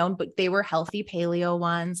bars, but they were healthy paleo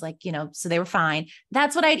ones, so they were fine.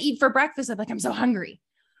 That's what I'd eat for breakfast. I'm like, I'm so hungry.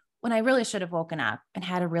 When I really should have woken up and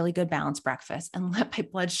had a really good balanced breakfast and let my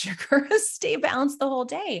blood sugar stay balanced the whole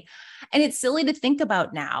day. And it's silly to think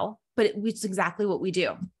about now, but it's exactly what we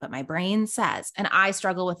do. But my brain says, and I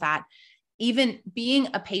struggle with that. Even being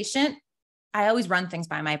a patient, I always run things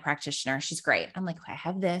by my practitioner. She's great. I'm like, I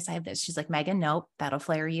have this. She's like, Megan, nope, that'll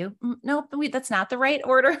flare you. Nope, that's not the right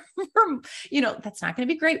order. That's not going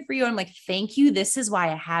to be great for you. I'm like, thank you. This is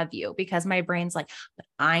why I have you, because my brain's like, but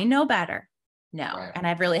I know better. No. Right. And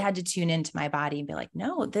I've really had to tune into my body and be like,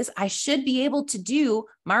 no, I should be able to do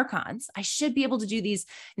Marcons. I should be able to do these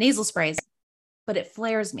nasal sprays. but it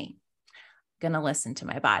flares me. I'm going to listen to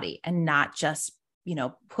my body and not just,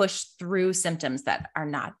 push through symptoms that are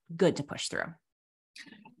not good to push through.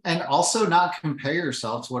 And also not compare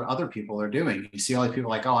yourself to what other people are doing. You see all these people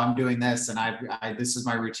like, oh, I'm doing this and I this is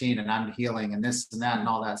my routine and I'm healing and this and that and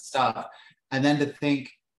all that stuff. And then to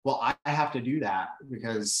think, well, I have to do that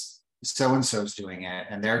because so-and-so's doing it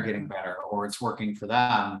and they're getting better or it's working for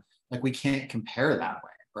them. Like we can't compare that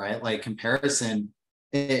way, right? Like comparing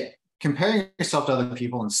yourself to other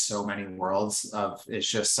people in so many worlds of is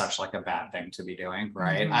just such like a bad thing to be doing,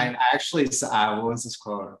 right? Mm-hmm. I actually, what was this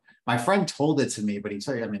quote? My friend told it to me, but he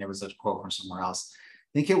told you, it was a quote from somewhere else.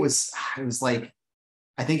 I think it was like,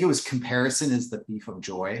 I think it was comparison is the thief of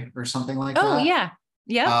joy or something like that. Oh yeah.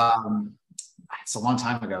 Yeah. It's a long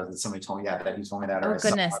time ago that somebody told me that he told me that. Oh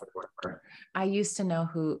goodness. I used to know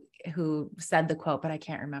who said the quote, but I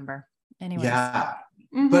can't remember. Anyway. Yeah.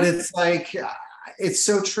 Mm-hmm. But it's like, it's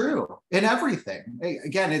so true in everything.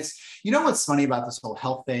 Again, it's, what's funny about this whole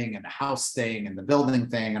health thing and the house thing and the building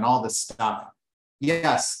thing and all this stuff.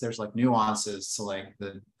 Yes, there's like nuances to like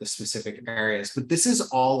the specific areas, but this is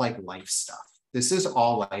all like life stuff. This is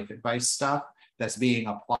all life advice stuff that's being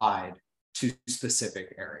applied to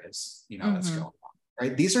specific areas, that's going on,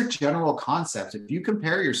 right? These are general concepts. If you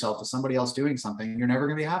compare yourself to somebody else doing something, you're never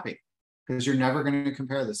going to be happy because you're never going to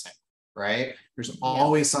compare the same, right? There's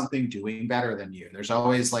always something doing better than you. There's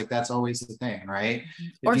always like, that's always the thing, right?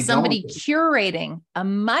 Or somebody curating a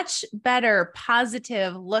much better,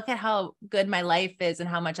 positive, look at how good my life is and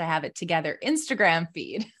how much I have it together Instagram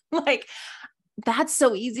feed. Like that's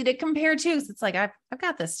so easy to compare to. So it's like, I've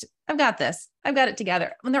got this, I've got it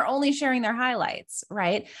together when they're only sharing their highlights,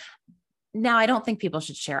 right? Now, I don't think people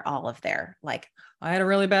should share all of their, like, I had a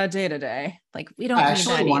really bad day today. Like we don't. I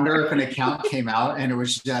actually wonder if an account came out and it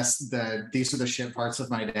was just these are the shit parts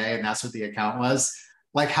of my day. And that's what the account was,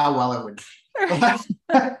 like how well it would.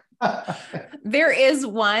 There is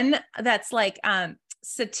one that's like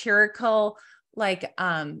satirical, like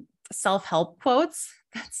self-help quotes.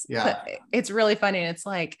 It's really funny. It's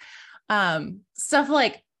like stuff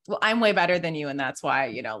like, well, I'm way better than you. And that's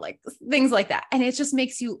why, like things like that. And it just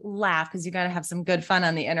makes you laugh because you got to have some good fun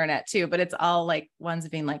on the internet too. But it's all like ones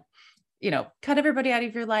being like, cut everybody out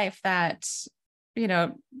of your life that,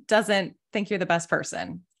 doesn't think you're the best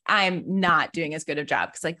person. I'm not doing as good a job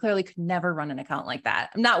because I clearly could never run an account like that.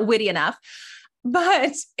 I'm not witty enough,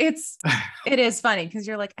 but it is funny because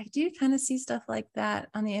you're like, I do kind of see stuff like that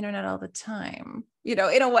on the internet all the time, in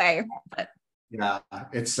a way, but. Yeah,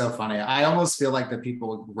 it's so funny. I almost feel like the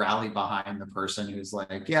people would rally behind the person who's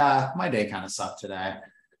like, yeah, my day kind of sucked today.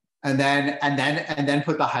 And then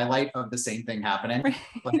put the highlight of the same thing happening.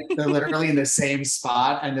 Like they're literally in the same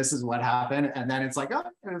spot and this is what happened. And then it's like, oh,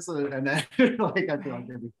 and then like, I feel like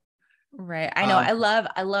right. I know.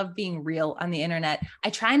 I love being real on the internet.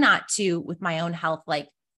 I try not to, with my own health, like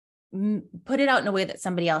put it out in a way that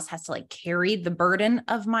somebody else has to like carry the burden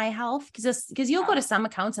of my health. Cause you'll go to some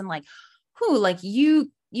accounts and like, like you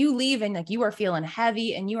leave and like you are feeling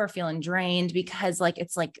heavy and you are feeling drained because like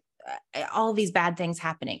it's like all these bad things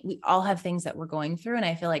happening. We all have things that we're going through. And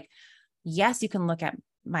I feel like, yes, you can look at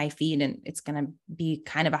my feed and it's going to be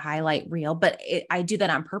kind of a highlight reel, but I do that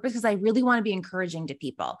on purpose because I really want to be encouraging to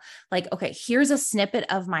people. Like, okay, here's a snippet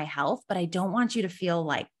of my health, but I don't want you to feel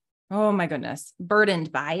like, oh my goodness,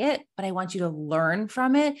 burdened by it, but I want you to learn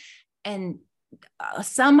from it and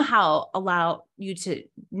somehow allow you to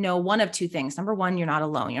know one of two things. Number one, you're not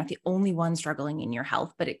alone. You're not the only one struggling in your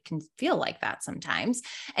health, but it can feel like that sometimes.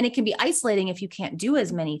 And it can be isolating if you can't do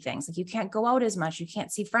as many things. Like you can't go out as much. You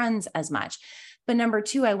can't see friends as much. But number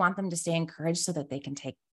two, I want them to stay encouraged so that they can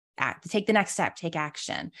take the next step, take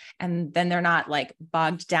action. And then they're not like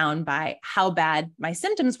bogged down by how bad my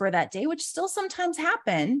symptoms were that day, which still sometimes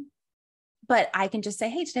happen. But I can just say,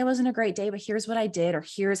 hey, today wasn't a great day, but here's what I did, or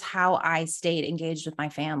here's how I stayed engaged with my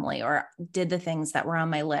family, or did the things that were on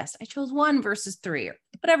my list. I chose 1 versus 3, or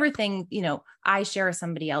whatever thing, I share or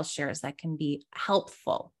somebody else shares that can be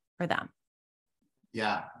helpful for them.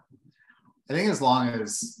 Yeah. I think as long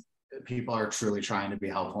as people are truly trying to be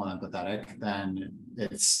helpful and empathetic, then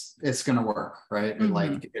it's going to work, right? Mm-hmm.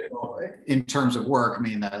 Like in terms of work, I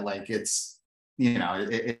mean that like it's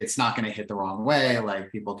not going to hit the wrong way.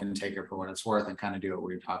 Like people can take it for what it's worth and kind of do what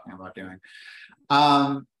we were talking about doing.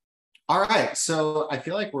 All right. So I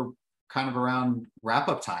feel like we're kind of around wrap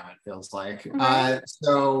up time. It feels like,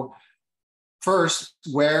 so first,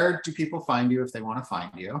 where do people find you if they want to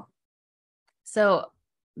find you? So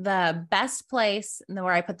the best place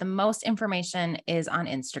where I put the most information is on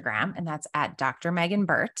Instagram, and that's at Dr. Megan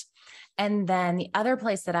Burt. And then the other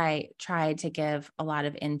place that I try to give a lot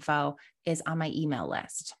of info is on my email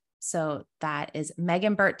list. So that is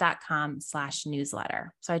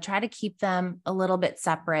meganburt.com/newsletter. So I try to keep them a little bit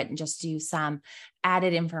separate and just do some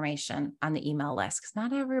added information on the email list because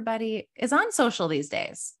not everybody is on social these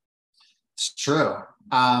days. It's true.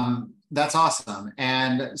 That's awesome.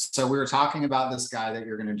 And so we were talking about this guy that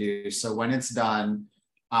you're going to do. So when it's done,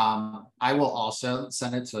 I will also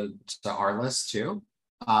send it to our list too,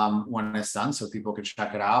 when it's done, so people can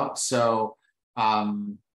check it out. So,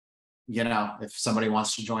 if somebody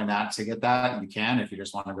wants to join that to get that, you can. If you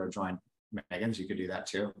just want to go join Megan's, you could do that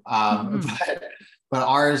too. But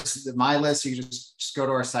ours, my list, you can just go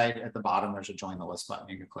to our site. At the bottom, there's a join the list button.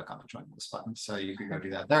 You can click on the join the list button. So you can go do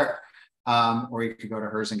that there. Or you could go to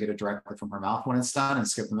hers and get it directly from her mouth when it's done and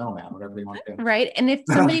skip the middleman, whatever you want to do. Right. And if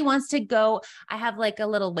somebody wants to go, I have like a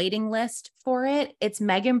little waiting list for it. It's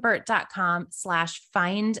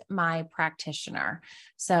meganburt.com/find-my-practitioner.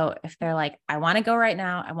 So if they're like, I want to go right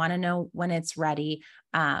now, I want to know when it's ready.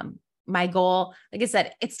 My goal, like I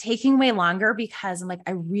said, it's taking way longer because I'm like,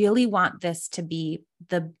 I really want this to be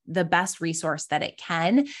the best resource that it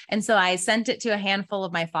can. And so I sent it to a handful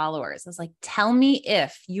of my followers. I was like, tell me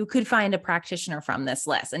if you could find a practitioner from this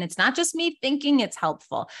list. And it's not just me thinking it's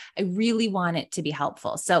helpful. I really want it to be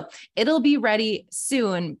helpful. So it'll be ready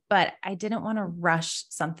soon, but I didn't want to rush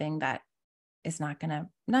something that is not going to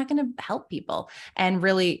help people and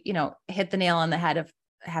really, hit the nail on the head of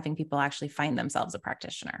having people actually find themselves a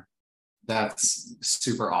practitioner. That's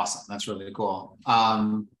super awesome. That's really cool.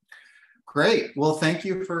 Great. Well, thank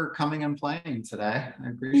you for coming and playing today. I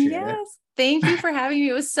appreciate it. Thank you for having me.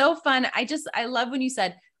 It was so fun. I love when you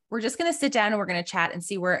said, we're just going to sit down and we're going to chat and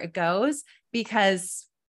see where it goes, because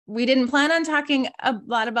we didn't plan on talking a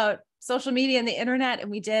lot about social media and the internet,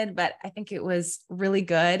 and we did, but I think it was really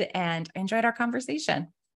good and I enjoyed our conversation.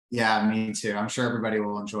 Yeah, me too. I'm sure everybody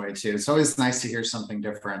will enjoy it too. It's always nice to hear something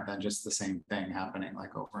different than just the same thing happening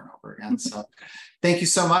like over and over again. So thank you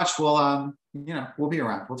so much. We'll, we'll be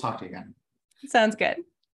around. We'll talk to you again. Sounds good.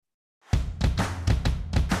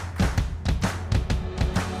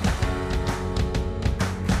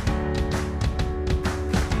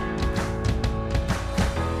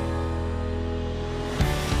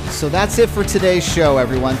 So that's it for today's show,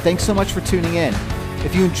 everyone. Thanks so much for tuning in.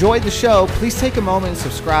 If you enjoyed the show, please take a moment and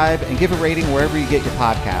subscribe and give a rating wherever you get your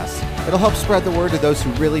podcasts. It'll help spread the word to those who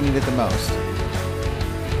really need it the most.